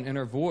tone in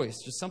her voice,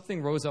 just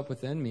something rose up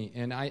within me.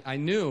 And I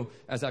knew,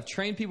 as I've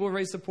trained people to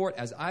raise support,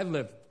 as I've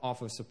lived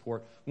off of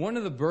support, one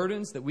of the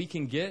burdens that we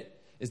can get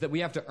is that we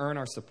have to earn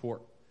our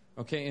support.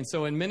 Okay? And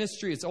so in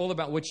ministry, it's all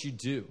about what you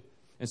do.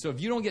 And so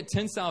if you don't get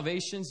 10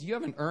 salvations, you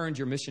haven't earned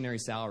your missionary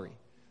salary.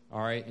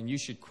 All right? And you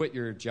should quit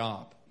your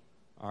job.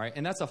 All right?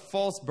 And that's a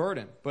false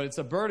burden. But it's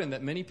a burden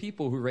that many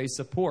people who raise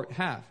support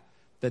have,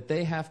 that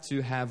they have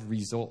to have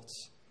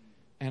results.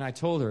 And I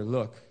told her,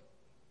 look,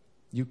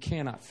 you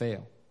cannot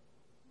fail.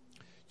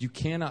 You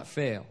cannot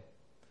fail.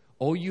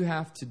 All you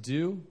have to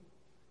do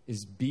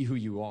is be who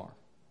you are.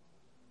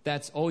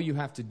 That's all you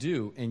have to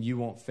do, and you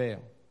won't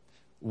fail.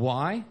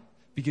 Why?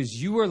 Because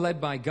you are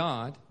led by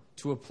God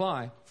to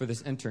apply for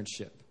this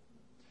internship.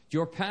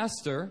 Your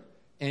pastor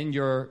and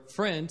your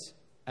friend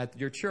at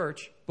your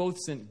church both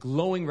sent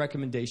glowing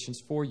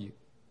recommendations for you.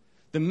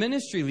 The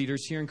ministry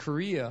leaders here in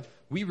Korea,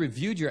 we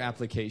reviewed your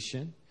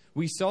application.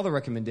 We saw the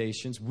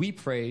recommendations. We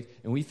prayed,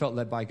 and we felt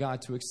led by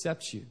God to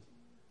accept you.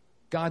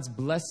 God's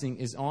blessing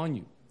is on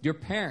you. Your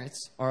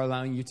parents are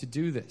allowing you to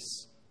do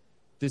this.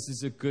 This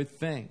is a good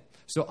thing.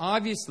 So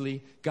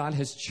obviously, God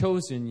has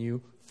chosen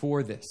you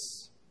for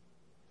this.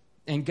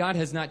 And God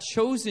has not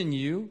chosen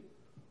you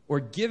or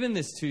given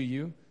this to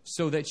you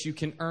so that you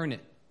can earn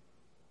it.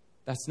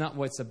 That's not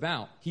what it's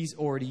about. He's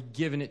already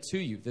given it to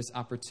you, this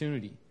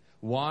opportunity.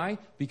 Why?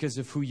 Because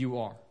of who you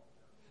are.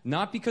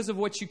 Not because of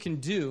what you can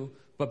do,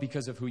 but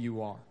because of who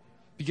you are.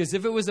 Because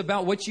if it was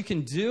about what you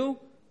can do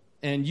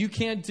and you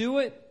can't do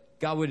it,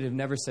 God would have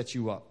never set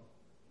you up.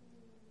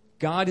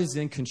 God is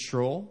in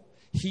control.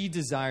 He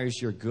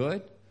desires your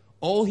good.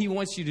 All he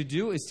wants you to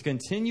do is to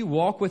continue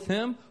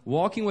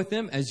walking with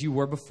him as you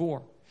were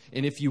before.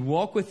 And if you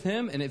walk with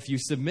him and if you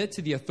submit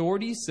to the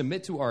authorities,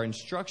 submit to our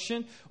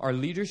instruction, our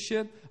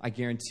leadership, I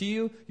guarantee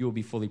you, you will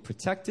be fully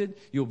protected,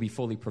 you will be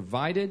fully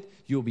provided,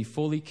 you will be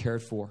fully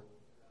cared for,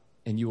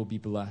 and you will be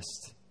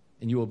blessed.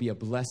 And you will be a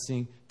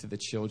blessing to the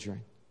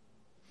children.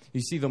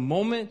 You see, the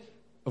moment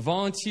a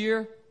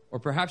volunteer or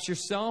perhaps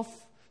yourself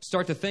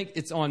start to think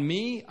it's on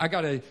me, I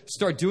got to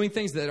start doing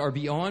things that are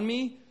beyond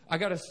me, I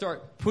got to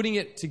start putting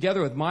it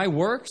together with my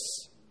works,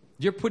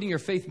 you're putting your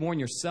faith more in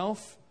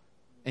yourself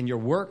and your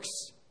works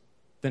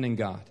than in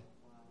God.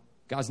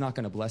 God's not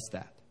going to bless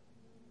that.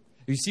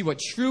 You see, what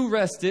true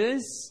rest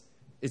is,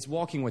 it's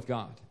walking with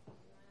God.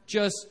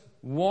 Just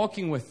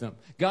walking with him.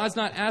 God's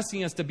not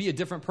asking us to be a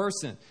different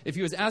person. If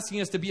he was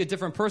asking us to be a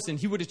different person,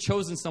 he would have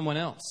chosen someone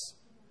else.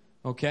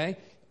 Okay?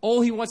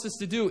 All he wants us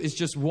to do is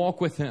just walk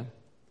with him.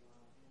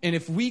 And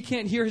if we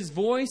can't hear his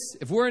voice,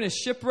 if we're in a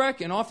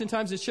shipwreck, and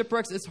oftentimes in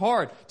shipwrecks, it's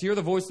hard to hear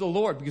the voice of the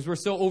Lord because we're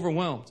so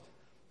overwhelmed.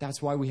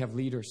 That's why we have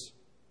leaders.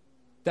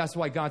 That's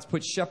why God's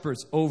put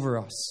shepherds over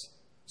us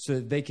so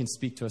that they can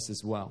speak to us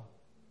as well.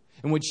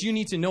 And what you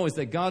need to know is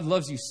that God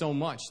loves you so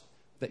much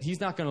that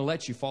he's not going to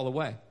let you fall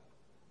away.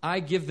 I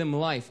give them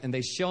life, and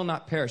they shall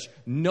not perish.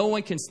 No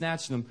one can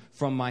snatch them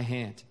from my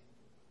hand.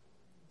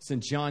 It's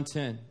in John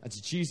 10.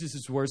 That's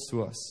Jesus' words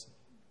to us.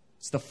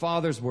 It's the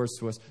Father's words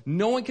to us.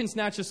 No one can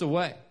snatch us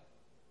away.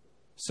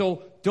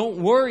 So don't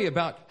worry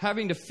about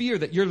having to fear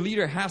that your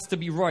leader has to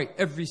be right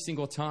every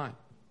single time.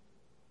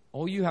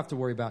 All you have to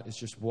worry about is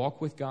just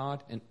walk with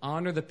God and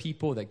honor the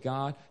people that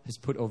God has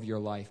put over your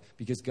life,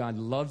 because God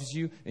loves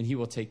you and he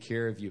will take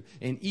care of you.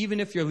 And even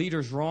if your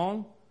leader's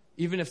wrong,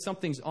 even if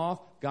something's off,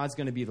 God's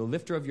going to be the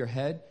lifter of your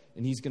head,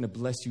 and he's going to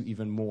bless you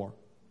even more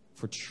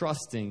for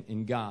trusting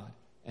in God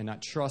and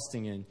not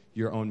trusting in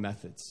your own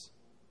methods.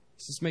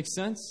 Does this make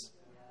sense?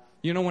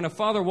 You know, when a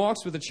father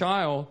walks with a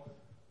child,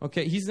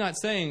 okay, he's not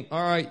saying,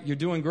 all right, you're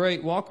doing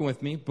great walking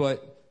with me,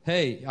 but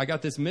hey, I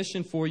got this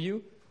mission for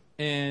you,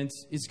 and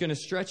it's going to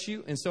stretch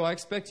you, and so I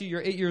expect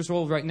you're 8 years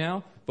old right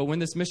now, but when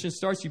this mission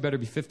starts, you better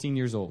be 15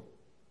 years old.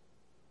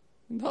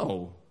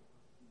 No.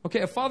 Okay,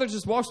 a father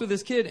just walks with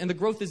his kid, and the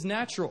growth is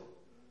natural.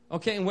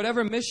 Okay, and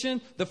whatever mission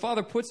the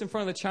father puts in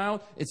front of the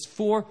child, it's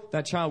for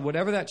that child,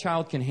 whatever that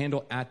child can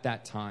handle at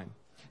that time.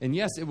 And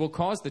yes, it will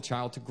cause the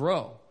child to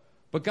grow.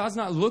 But God's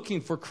not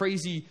looking for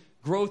crazy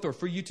growth or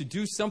for you to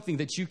do something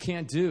that you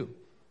can't do.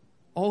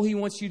 All he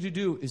wants you to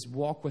do is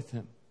walk with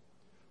him.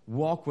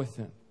 Walk with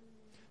him.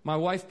 My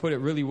wife put it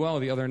really well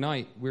the other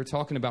night. We were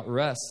talking about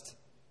rest.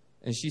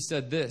 And she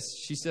said this.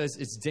 She says,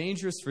 it's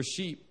dangerous for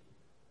sheep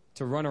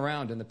to run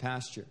around in the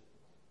pasture.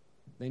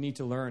 They need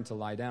to learn to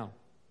lie down.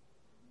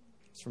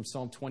 It's from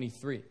Psalm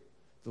 23.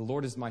 The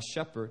Lord is my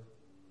shepherd,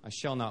 I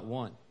shall not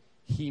want.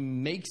 He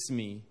makes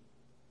me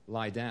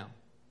lie down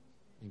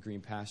in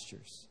green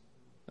pastures.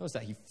 Notice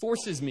that. He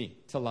forces me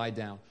to lie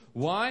down.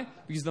 Why?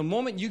 Because the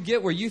moment you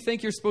get where you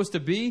think you're supposed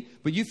to be,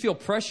 but you feel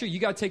pressure, you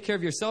got to take care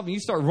of yourself, and you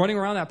start running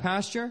around that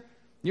pasture,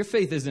 your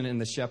faith isn't in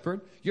the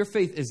shepherd. Your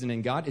faith isn't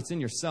in God. It's in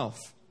yourself.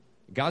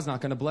 God's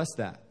not going to bless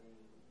that.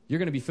 You're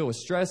going to be filled with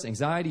stress,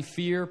 anxiety,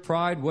 fear,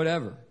 pride,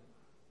 whatever.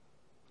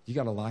 You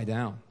got to lie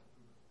down.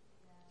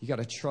 You got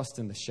to trust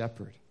in the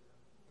shepherd.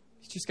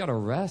 You just got to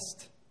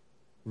rest.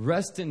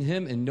 Rest in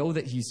him and know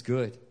that he's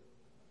good.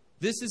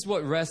 This is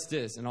what rest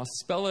is, and I'll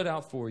spell it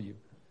out for you.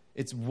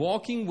 It's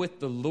walking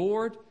with the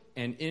Lord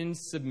and in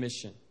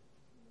submission.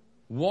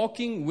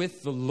 Walking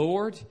with the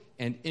Lord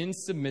and in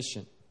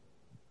submission.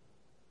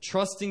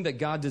 Trusting that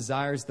God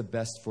desires the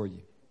best for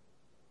you.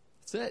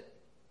 That's it.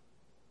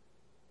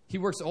 He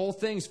works all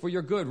things for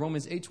your good,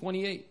 Romans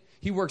 8:28.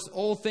 He works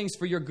all things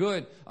for your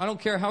good. I don't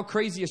care how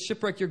crazy a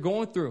shipwreck you're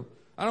going through.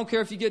 I don't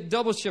care if you get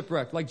double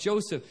shipwrecked like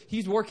Joseph.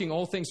 He's working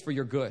all things for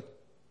your good.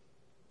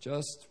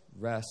 Just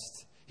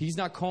rest. He's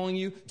not calling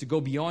you to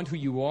go beyond who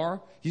you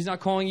are. He's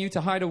not calling you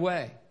to hide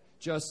away.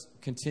 Just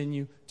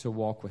continue to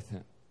walk with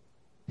him.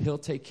 He'll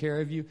take care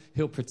of you.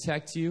 He'll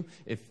protect you.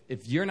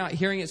 If you're not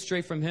hearing it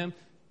straight from him,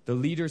 the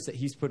leaders that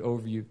he's put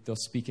over you, they'll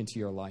speak into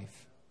your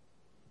life.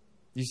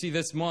 You see,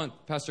 this month,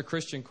 Pastor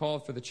Christian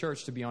called for the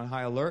church to be on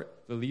high alert,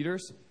 the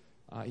leaders.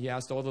 He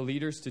asked all the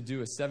leaders to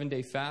do a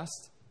 7-day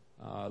fast,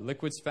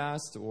 liquids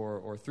fast,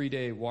 or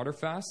 3-day water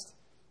fast.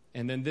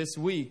 And then this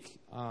week,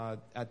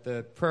 at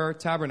the Prayer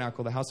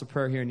Tabernacle, the House of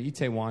Prayer here in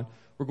Itaewon,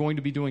 we're going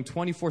to be doing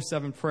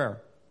 24/7 prayer,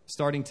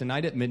 starting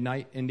tonight at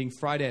midnight, ending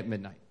Friday at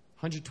midnight.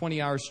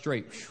 120 hours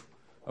straight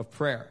of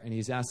prayer. And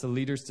he's asked the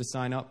leaders to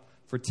sign up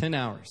for 10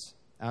 hours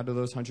out of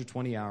those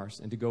 120 hours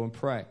and to go and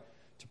pray,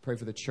 to pray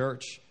for the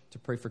church, to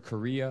pray for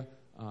Korea,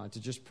 to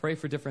just pray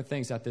for different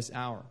things at this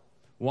hour.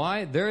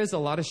 Why? There is a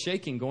lot of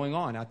shaking going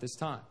on at this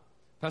time.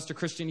 Pastor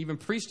Christian even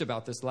preached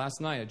about this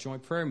last night at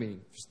joint prayer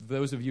meeting. For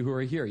those of you who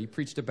are here, he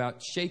preached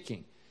about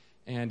shaking.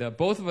 And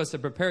both of us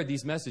had prepared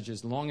these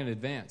messages long in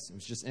advance. It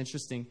was just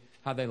interesting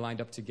how they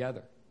lined up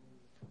together.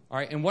 All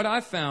right, and what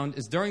I've found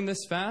is during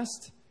this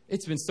fast,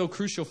 it's been so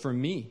crucial for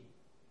me,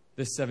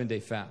 this 7-day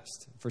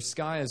fast, for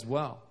Sky as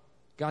well.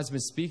 God's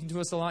been speaking to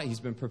us a lot. He's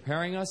been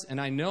preparing us.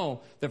 And I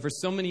know that for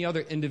so many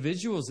other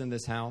individuals in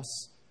this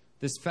house,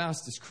 this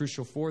fast is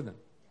crucial for them.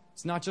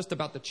 It's not just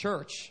about the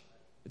church.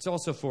 It's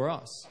also for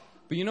us.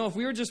 But you know, if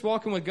we were just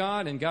walking with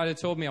God and God had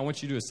told me, I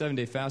want you to do a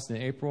 7-day fast in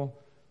April,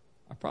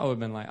 I'd probably have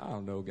been like, I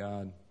don't know,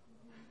 God.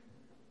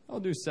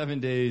 I'll do 7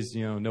 days,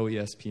 no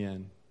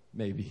ESPN,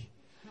 maybe,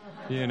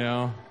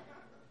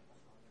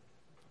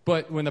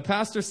 But when the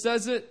pastor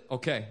says it,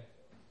 okay,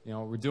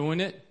 we're doing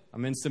it.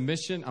 I'm in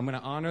submission. I'm going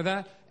to honor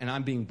that. And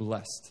I'm being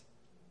blessed.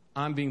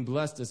 I'm being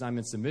blessed as I'm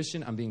in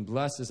submission. I'm being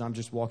blessed as I'm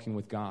just walking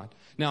with God.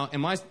 Now,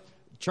 am I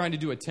trying to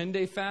do a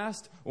 10-day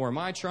fast? Or am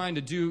I trying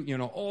to do,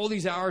 all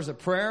these hours of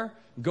prayer,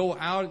 go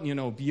out,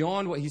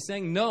 beyond what he's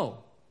saying? No.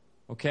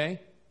 Okay?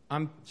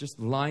 I'm just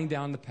lying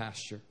down in the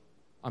pasture.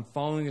 I'm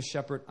following a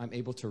shepherd. I'm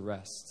able to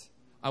rest.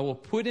 I will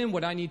put in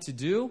what I need to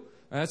do.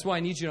 And that's why I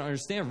need you to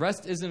understand,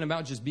 rest isn't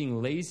about just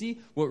being lazy.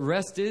 What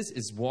rest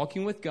is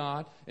walking with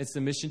God. It's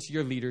submission to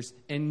your leaders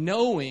and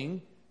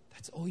knowing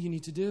that's all you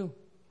need to do.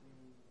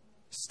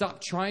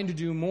 Stop trying to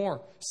do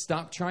more.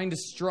 Stop trying to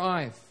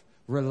strive.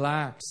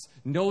 Relax.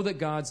 Know that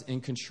God's in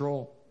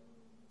control.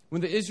 When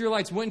the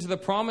Israelites went into the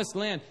promised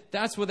land,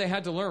 that's what they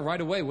had to learn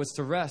right away, was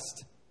to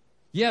rest.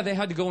 Yeah, they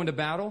had to go into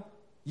battle.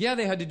 Yeah,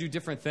 they had to do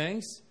different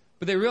things.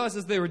 But they realized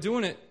as they were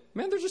doing it,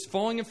 man, they're just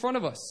falling in front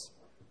of us.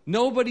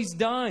 Nobody's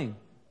dying.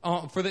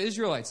 For the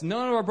Israelites,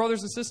 none of our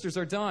brothers and sisters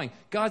are dying.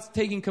 God's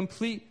taking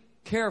complete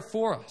care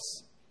for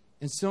us.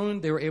 And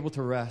soon they were able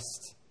to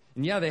rest.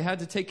 And yeah, they had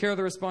to take care of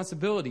their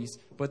responsibilities,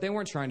 but they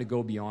weren't trying to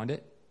go beyond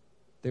it.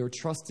 They were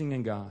trusting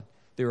in God.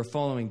 They were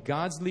following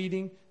God's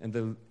leading and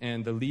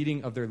the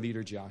leading of their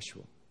leader,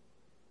 Joshua.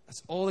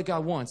 That's all that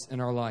God wants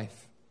in our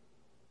life.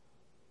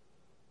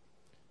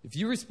 If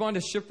you respond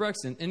to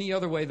shipwrecks in any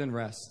other way than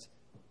rest,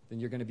 then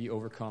you're going to be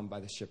overcome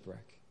by the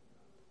shipwreck.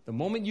 The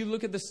moment you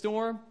look at the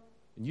storm,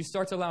 and you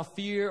start to allow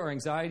fear or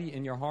anxiety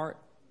in your heart,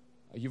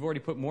 you've already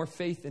put more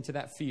faith into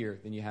that fear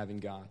than you have in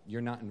God.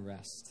 You're not in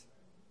rest.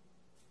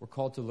 We're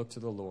called to look to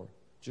the Lord.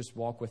 Just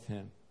walk with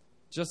Him.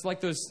 Just like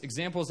those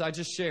examples I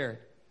just shared,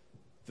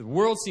 the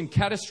world seemed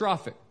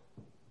catastrophic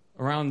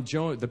around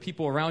Jonah, the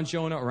people around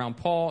Jonah, around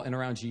Paul, and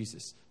around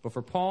Jesus. But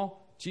for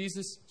Paul,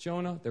 Jesus,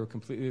 Jonah, they were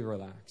completely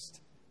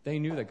relaxed. They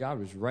knew that God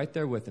was right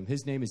there with them.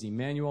 His name is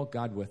Emmanuel,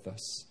 God with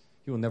us.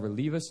 He will never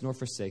leave us nor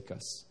forsake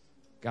us.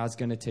 God's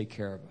going to take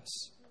care of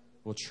us.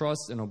 We'll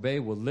trust and obey.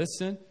 We'll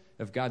listen.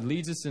 If God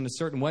leads us in a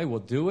certain way, we'll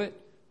do it.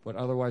 But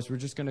otherwise, we're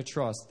just going to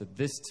trust that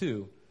this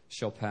too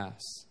shall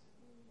pass.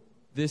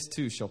 This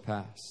too shall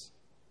pass.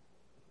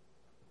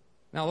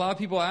 Now, a lot of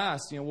people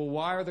ask, well,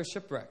 why are there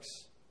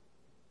shipwrecks?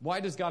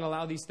 Why does God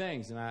allow these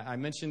things? And I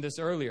mentioned this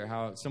earlier,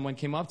 how someone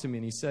came up to me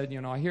and he said,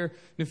 I hear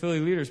New Philly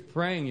leaders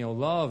praying,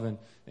 love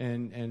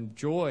and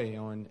joy,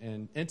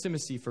 and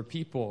intimacy for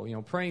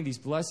people, praying these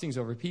blessings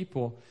over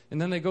people. And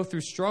then they go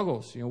through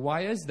struggles.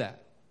 Why is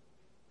that?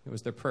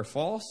 Was their prayer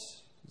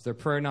false? Is their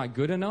prayer not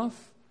good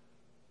enough?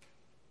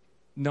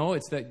 No,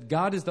 it's that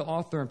God is the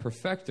author and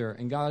perfecter,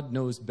 and God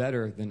knows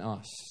better than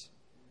us.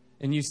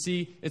 And you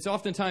see, it's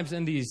oftentimes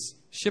in these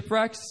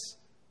shipwrecks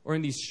or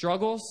in these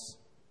struggles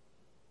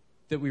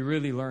that we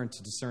really learn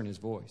to discern His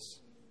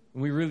voice.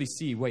 And we really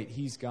see, wait,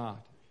 He's God.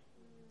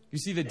 You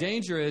see, the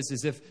danger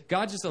is if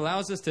God just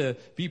allows us to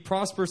be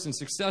prosperous and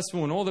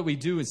successful in all that we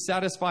do and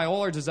satisfy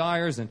all our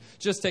desires and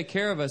just take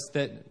care of us,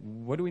 that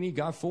what do we need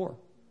God for?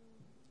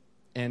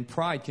 And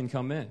pride can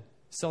come in.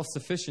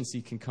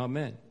 Self-sufficiency can come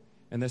in.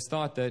 And this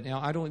thought that,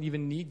 I don't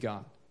even need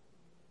God.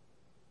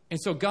 And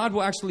so God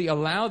will actually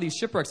allow these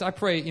shipwrecks. I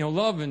pray,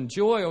 love and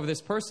joy over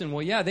this person.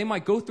 Well, yeah, they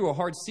might go through a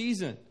hard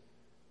season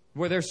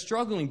where they're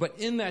struggling. But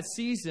in that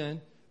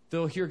season,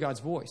 they'll hear God's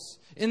voice.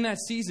 In that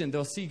season,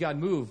 they'll see God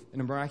move in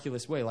a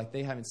miraculous way like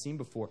they haven't seen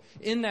before.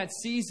 In that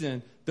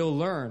season, they'll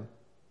learn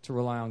to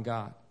rely on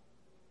God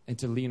and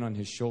to lean on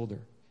His shoulder.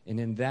 And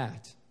in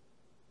that,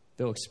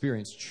 they'll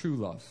experience true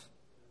love,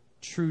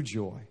 true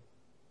joy,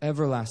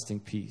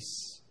 everlasting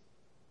peace.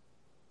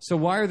 So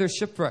why are there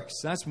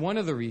shipwrecks? That's one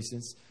of the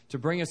reasons, to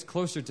bring us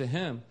closer to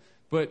Him.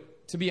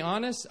 But to be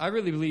honest, I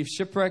really believe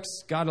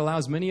shipwrecks, God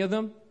allows many of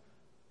them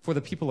for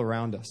the people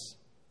around us.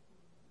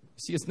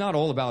 See, it's not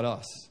all about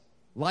us.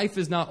 Life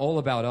is not all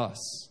about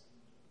us.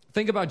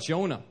 Think about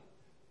Jonah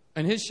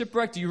and his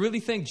shipwreck. Do you really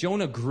think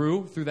Jonah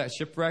grew through that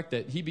shipwreck,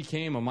 that he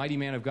became a mighty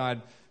man of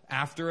God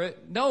after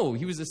it? No,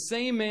 he was the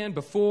same man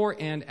before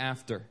and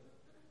after.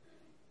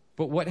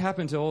 But what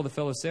happened to all the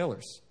fellow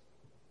sailors?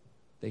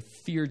 They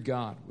feared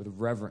God with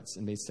reverence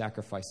and made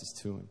sacrifices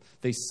to him.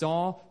 They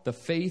saw the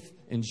faith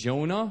in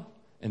Jonah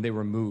and they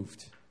were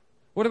moved.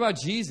 What about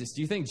Jesus?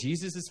 Do you think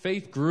Jesus'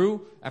 faith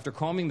grew after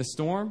calming the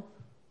storm?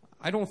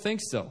 I don't think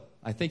so.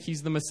 I think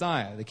he's the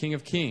Messiah, the King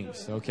of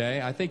Kings,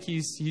 okay? I think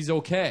he's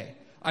okay.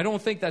 I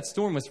don't think that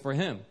storm was for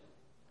him.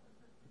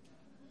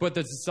 But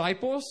the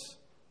disciples,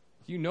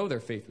 you know their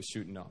faith was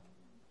shooting up.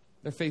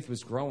 Their faith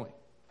was growing.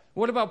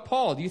 What about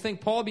Paul? Do you think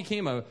Paul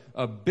became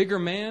a bigger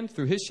man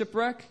through his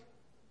shipwreck?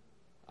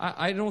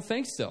 I don't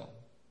think so.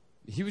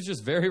 He was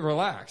just very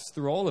relaxed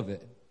through all of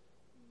it.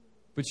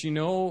 But you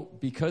know,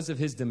 because of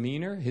his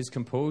demeanor, his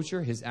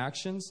composure, his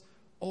actions,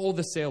 all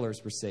the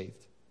sailors were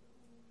saved.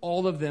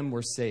 All of them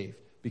were saved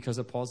because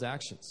of Paul's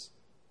actions.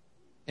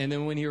 And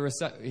then when he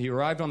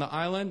arrived on the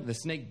island, the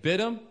snake bit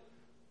him.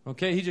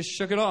 Okay, he just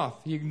shook it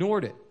off. He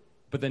ignored it.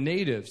 But the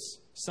natives,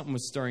 something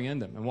was stirring in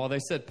them. And while they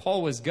said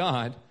Paul was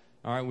God,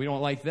 all right, we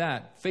don't like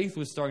that, faith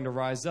was starting to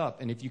rise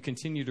up. And if you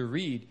continue to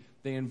read,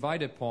 they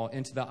invited Paul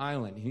into the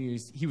island.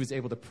 He was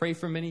able to pray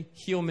for many,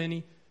 heal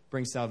many,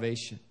 bring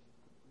salvation.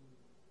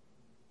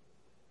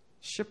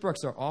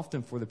 Shipwrecks are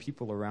often for the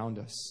people around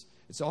us.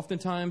 It's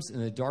oftentimes in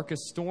the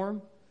darkest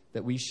storm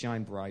that we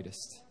shine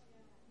brightest.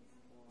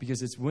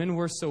 Because it's when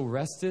we're so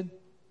rested,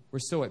 we're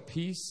so at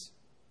peace,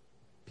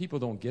 people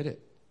don't get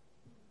it.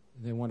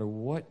 And they wonder,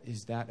 what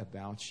is that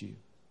about you?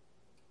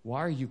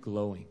 Why are you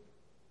glowing?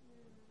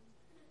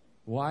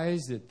 Why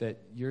is it that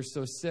you're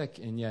so sick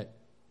and yet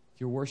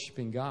you're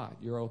worshiping God?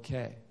 You're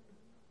okay.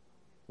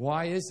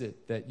 Why is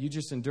it that you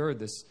just endured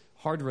this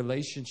hard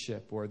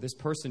relationship, or this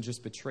person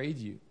just betrayed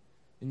you,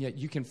 and yet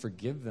you can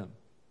forgive them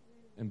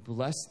and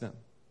bless them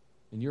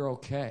and you're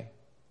okay?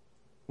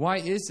 Why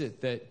is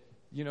it that,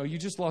 you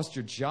just lost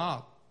your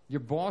job? Your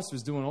boss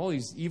was doing all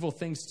these evil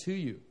things to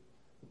you,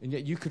 and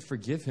yet you could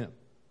forgive him.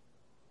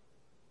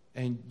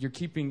 And you're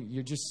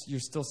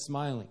still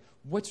smiling.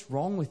 What's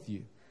wrong with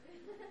you?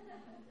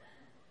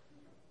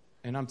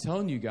 And I'm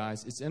telling you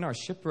guys, it's in our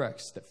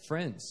shipwrecks that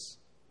friends,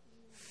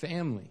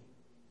 family,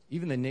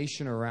 even the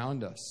nation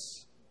around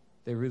us,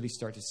 they really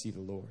start to see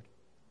the Lord.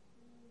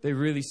 They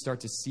really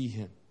start to see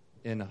him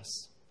in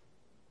us.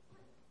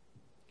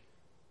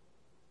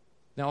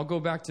 Now I'll go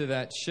back to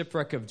that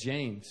shipwreck of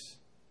James,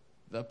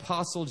 the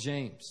Apostle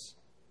James,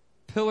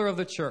 pillar of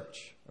the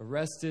church,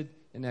 arrested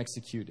and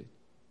executed.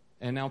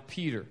 And now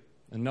Peter,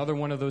 another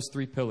one of those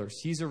three pillars.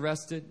 He's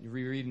arrested.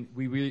 We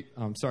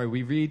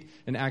read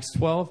in Acts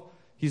 12.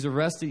 He's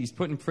arrested. He's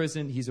put in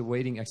prison. He's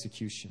awaiting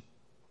execution.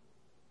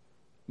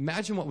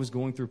 Imagine what was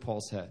going through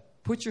Paul's head.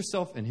 Put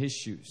yourself in his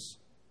shoes.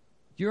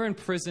 You're in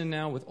prison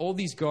now with all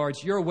these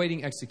guards. You're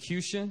awaiting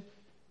execution.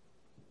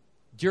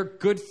 Your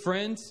good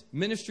friend,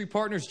 ministry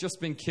partner's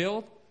just been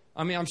killed.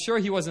 I mean, I'm sure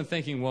he wasn't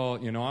thinking, well,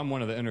 I'm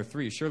one of the inner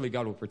three. Surely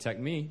God will protect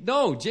me.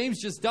 No, James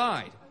just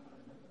died.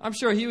 I'm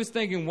sure he was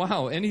thinking,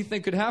 wow,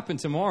 anything could happen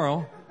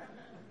tomorrow.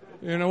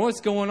 What's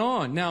going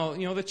on? Now,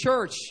 the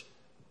church,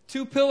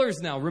 two pillars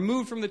now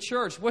removed from the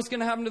church. What's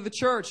going to happen to the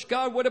church?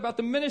 God, what about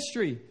the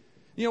ministry?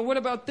 What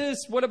about this?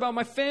 What about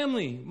my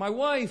family, my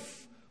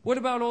wife? What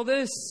about all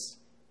this?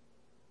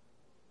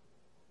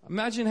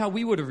 Imagine how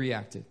we would have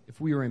reacted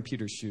if we were in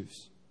Peter's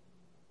shoes.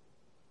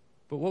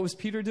 But what was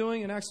Peter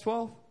doing in Acts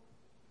 12?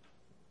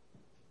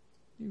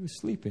 He was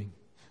sleeping.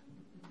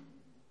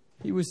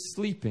 He was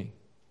sleeping.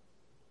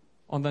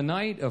 On the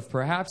night of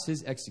perhaps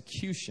his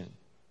execution,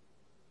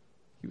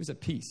 he was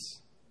at peace.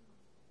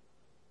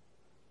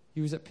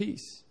 He was at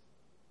peace.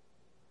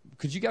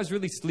 Could you guys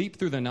really sleep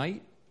through the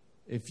night?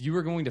 If you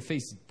were going to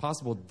face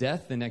possible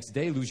death the next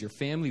day, lose your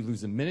family,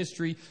 lose the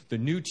ministry, the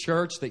new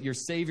church that your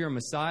Savior and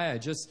Messiah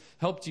just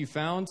helped you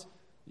found,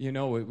 it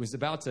was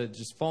about to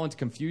just fall into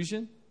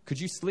confusion. Could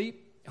you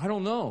sleep? I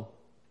don't know.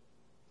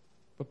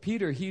 But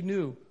Peter, he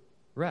knew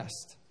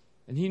rest.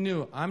 And he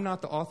knew, I'm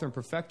not the author and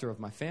perfecter of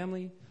my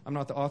family. I'm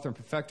not the author and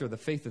perfecter of the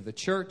faith of the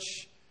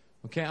church.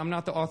 Okay, I'm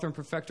not the author and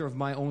perfecter of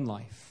my own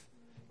life.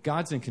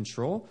 God's in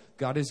control.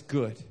 God is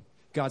good.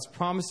 God's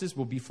promises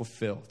will be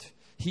fulfilled.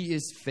 He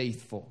is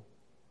faithful.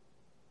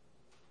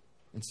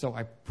 And so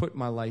I put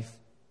my life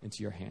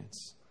into your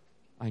hands.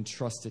 I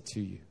entrust it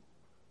to you.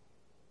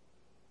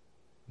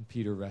 And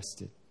Peter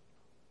rested.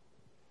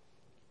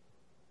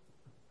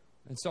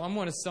 And so I'm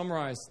going to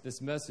summarize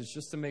this message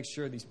just to make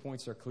sure these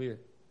points are clear.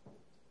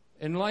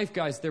 In life,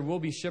 guys, there will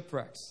be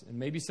shipwrecks. And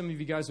maybe some of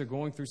you guys are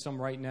going through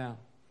some right now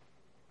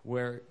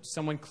where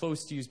someone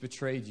close to you has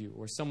betrayed you,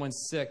 or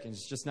someone's sick and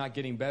it's just not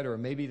getting better, or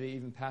maybe they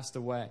even passed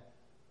away,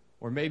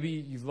 or maybe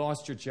you've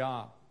lost your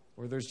job,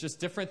 or there's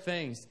just different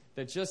things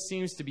that just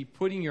seems to be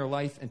putting your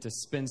life into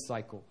spin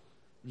cycle.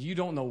 You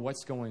don't know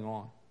what's going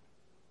on.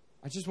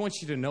 I just want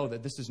you to know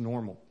that this is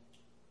normal,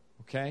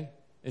 okay?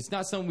 It's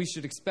not something we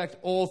should expect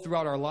all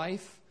throughout our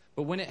life,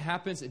 but when it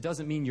happens, it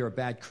doesn't mean you're a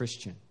bad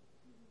Christian.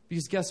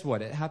 Because guess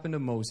what? It happened to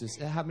Moses.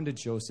 It happened to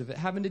Joseph. It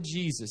happened to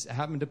Jesus. It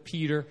happened to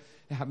Peter.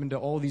 It happened to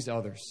all these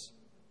others.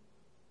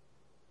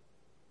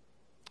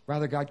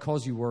 Rather, God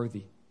calls you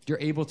worthy. You're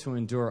able to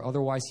endure.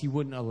 Otherwise, he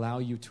wouldn't allow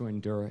you to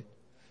endure it.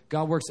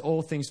 God works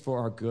all things for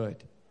our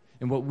good.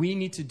 And what we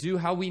need to do,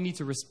 how we need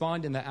to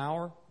respond in the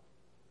hour,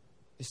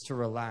 is to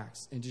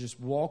relax and to just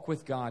walk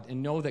with God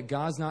and know that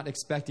God's not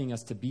expecting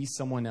us to be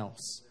someone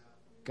else.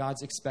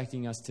 God's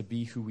expecting us to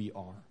be who we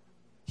are.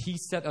 He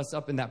set us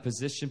up in that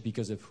position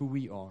because of who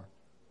we are.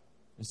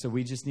 And so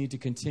we just need to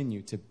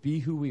continue to be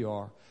who we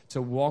are,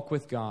 to walk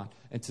with God,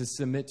 and to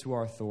submit to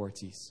our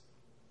authorities.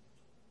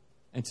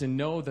 And to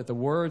know that the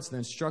words, the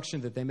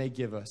instruction that they may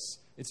give us,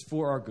 it's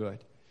for our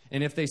good.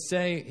 And if they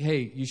say,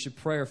 hey, you should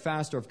pray or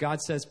fast, or if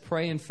God says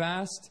pray and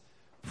fast,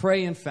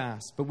 pray and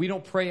fast. But we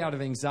don't pray out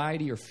of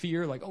anxiety or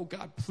fear, like, oh,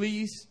 God,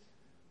 please.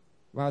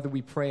 Rather,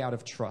 we pray out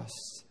of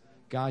trust.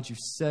 God, you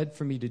said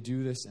for me to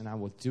do this, and I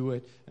will do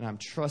it. And I'm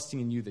trusting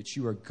in you that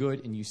you are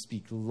good, and you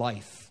speak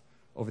life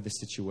over the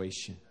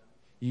situation.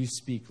 You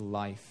speak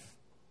life.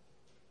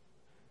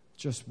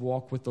 Just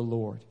walk with the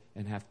Lord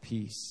and have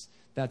peace.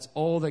 That's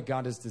all that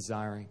God is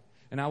desiring.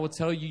 And I will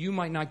tell you, you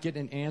might not get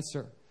an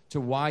answer to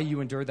why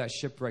you endured that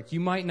shipwreck. You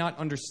might not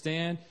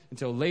understand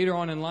until later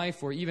on in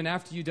life, or even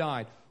after you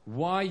died,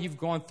 why you've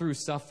gone through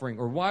suffering,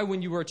 or why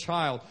when you were a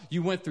child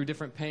you went through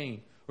different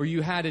pain, or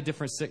you had a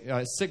different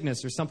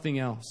sickness or something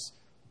else.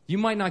 You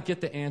might not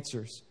get the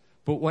answers,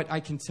 but what I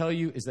can tell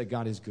you is that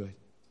God is good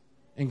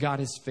and God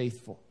is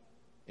faithful.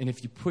 And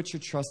if you put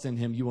your trust in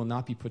him, you will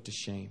not be put to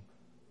shame.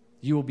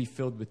 You will be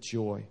filled with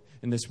joy.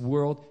 In this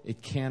world,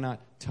 it cannot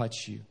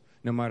touch you.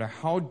 No matter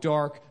how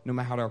dark, no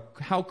matter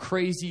how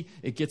crazy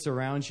it gets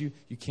around you,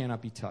 you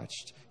cannot be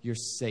touched. You're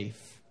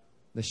safe.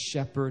 The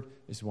shepherd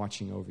is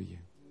watching over you.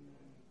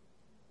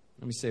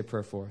 Let me say a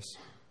prayer for us.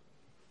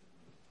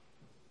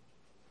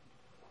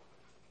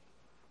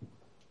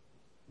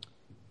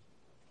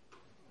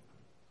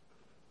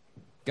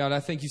 God,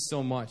 I thank you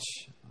so much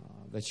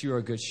that you are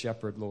a good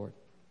shepherd, Lord.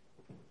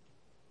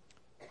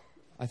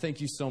 I thank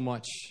you so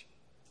much,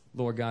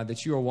 Lord God,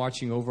 that you are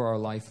watching over our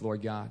life,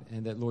 Lord God,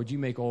 and that, Lord, you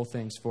make all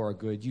things for our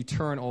good. You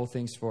turn all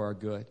things for our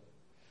good.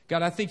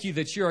 God, I thank you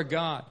that you're a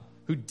God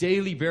who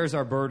daily bears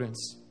our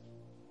burdens.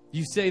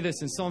 You say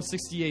this in Psalm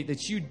 68,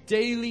 that you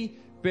daily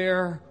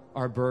bear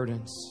our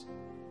burdens.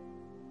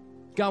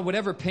 God,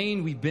 whatever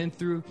pain we've been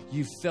through,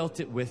 you've felt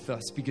it with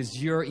us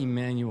because you're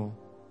Emmanuel.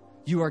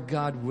 You are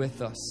God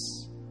with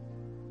us.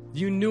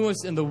 You knew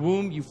us in the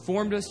womb. You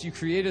formed us. You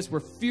created us. We're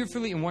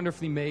fearfully and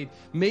wonderfully made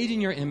in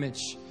your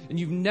image. And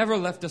you've never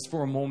left us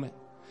for a moment.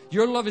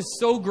 Your love is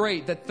so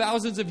great that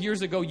thousands of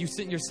years ago, you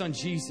sent your son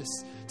Jesus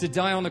to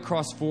die on the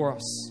cross for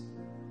us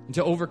and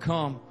to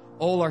overcome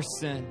all our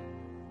sin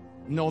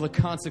and all the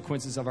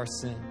consequences of our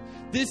sin.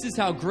 This is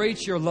how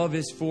great your love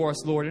is for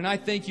us, Lord. And I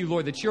thank you,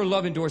 Lord, that your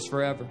love endures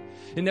forever.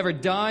 It never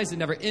dies. It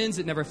never ends.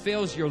 It never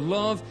fails. Your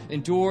love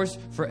endures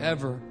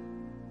forever.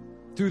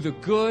 Through the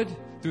good,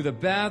 through the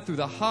bad, through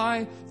the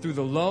high, through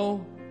the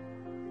low,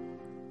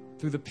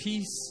 through the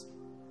peace,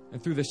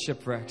 and through the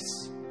shipwrecks.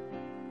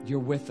 You're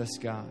with us,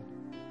 God.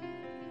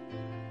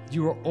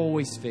 You are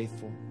always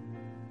faithful.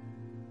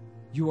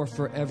 You are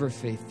forever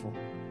faithful.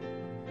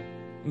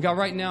 And God,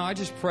 right now, I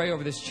just pray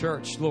over this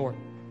church, Lord.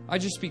 I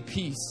just speak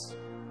peace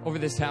over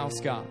this house,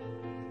 God.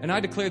 And I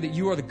declare that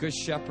you are the good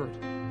shepherd.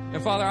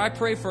 And Father, I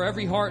pray for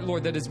every heart,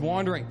 Lord, that is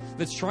wandering,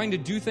 that's trying to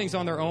do things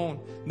on their own,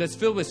 that's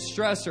filled with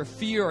stress or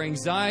fear or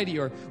anxiety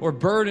or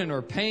burden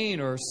or pain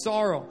or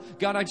sorrow.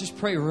 God, I just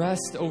pray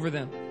rest over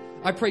them.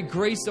 I pray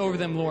grace over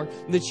them, Lord,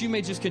 that you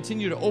may just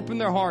continue to open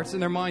their hearts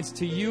and their minds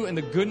to you and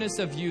the goodness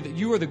of you, that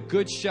you are the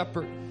good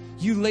shepherd.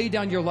 You lay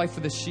down your life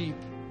for the sheep.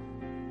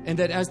 And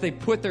that as they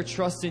put their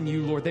trust in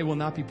you, Lord, they will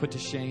not be put to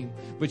shame,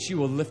 but you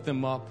will lift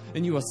them up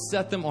and you will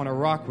set them on a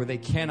rock where they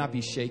cannot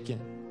be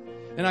shaken.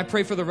 And I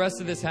pray for the rest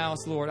of this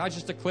house, Lord. I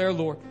just declare,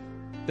 Lord,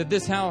 that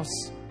this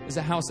house is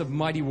a house of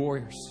mighty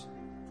warriors.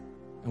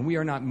 And we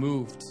are not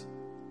moved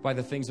by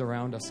the things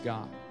around us,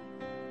 God.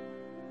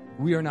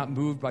 We are not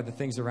moved by the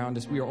things around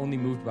us. We are only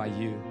moved by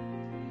you.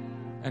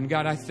 And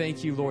God, I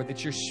thank you, Lord,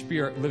 that your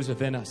Spirit lives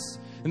within us.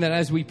 And that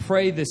as we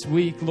pray this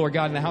week, Lord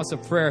God, in the house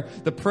of prayer,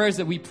 the prayers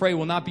that we pray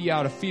will not be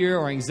out of fear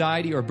or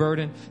anxiety or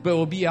burden, but it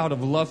will be out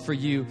of love for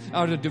you,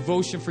 out of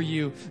devotion for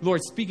you.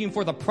 Lord, speaking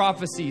for the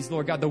prophecies,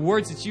 Lord God, the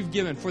words that you've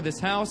given for this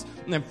house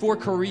and then for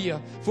Korea,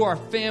 for our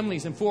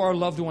families and for our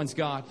loved ones,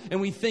 God.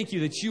 And we thank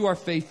you that you are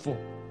faithful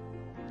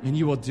and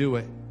you will do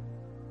it.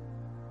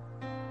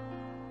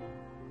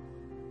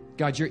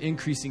 God, you're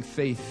increasing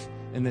faith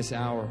in this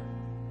hour.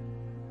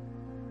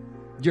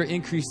 You're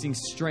increasing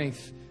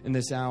strength in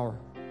this hour.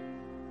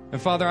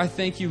 And Father, I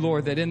thank you,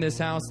 Lord, that in this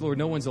house, Lord,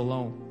 no one's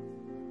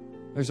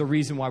alone. There's a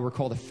reason why we're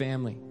called a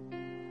family.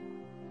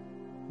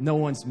 No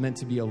one's meant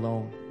to be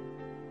alone.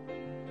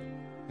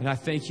 And I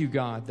thank you,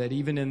 God, that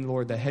even in,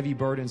 Lord, the heavy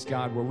burdens,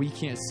 God, where we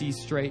can't see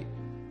straight,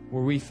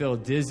 where we feel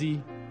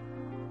dizzy,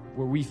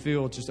 where we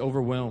feel just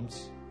overwhelmed.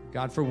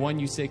 God, for one,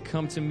 you say,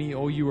 come to me,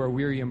 oh, you are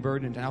weary and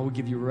burdened, and I will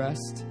give you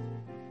rest.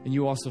 And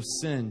you also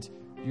send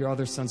your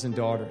other sons and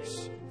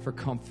daughters for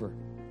comfort,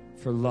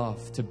 for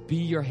love, to be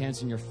your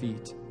hands and your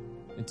feet,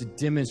 and to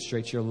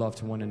demonstrate your love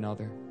to one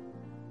another.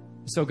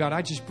 So, God,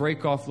 I just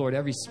break off, Lord,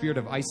 every spirit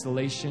of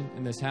isolation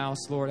in this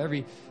house, Lord,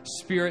 every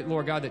spirit,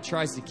 Lord God, that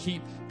tries to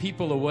keep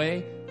people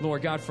away,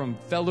 Lord God, from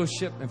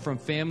fellowship and from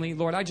family.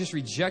 Lord, I just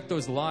reject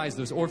those lies,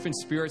 those orphan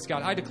spirits.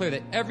 God, I declare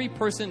that every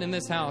person in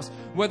this house,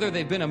 whether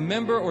they've been a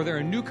member or they're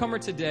a newcomer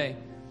today,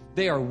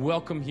 they are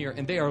welcome here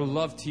and they are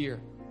loved here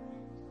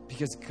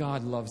because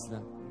God loves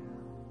them.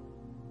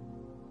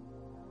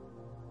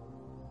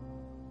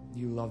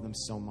 You love them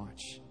so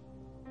much.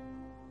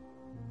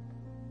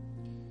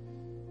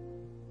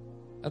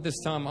 At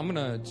this time, I'm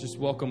going to just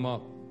welcome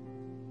up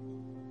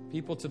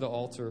people to the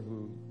altar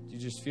who you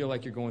just feel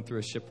like you're going through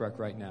a shipwreck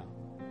right now.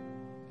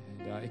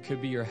 And it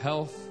could be your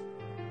health.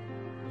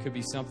 It could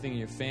be something in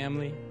your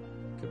family.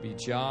 It could be a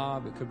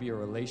job. It could be a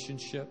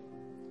relationship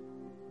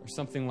or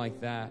something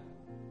like that.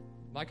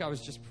 Like I was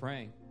just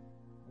praying,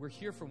 we're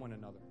here for one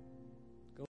another.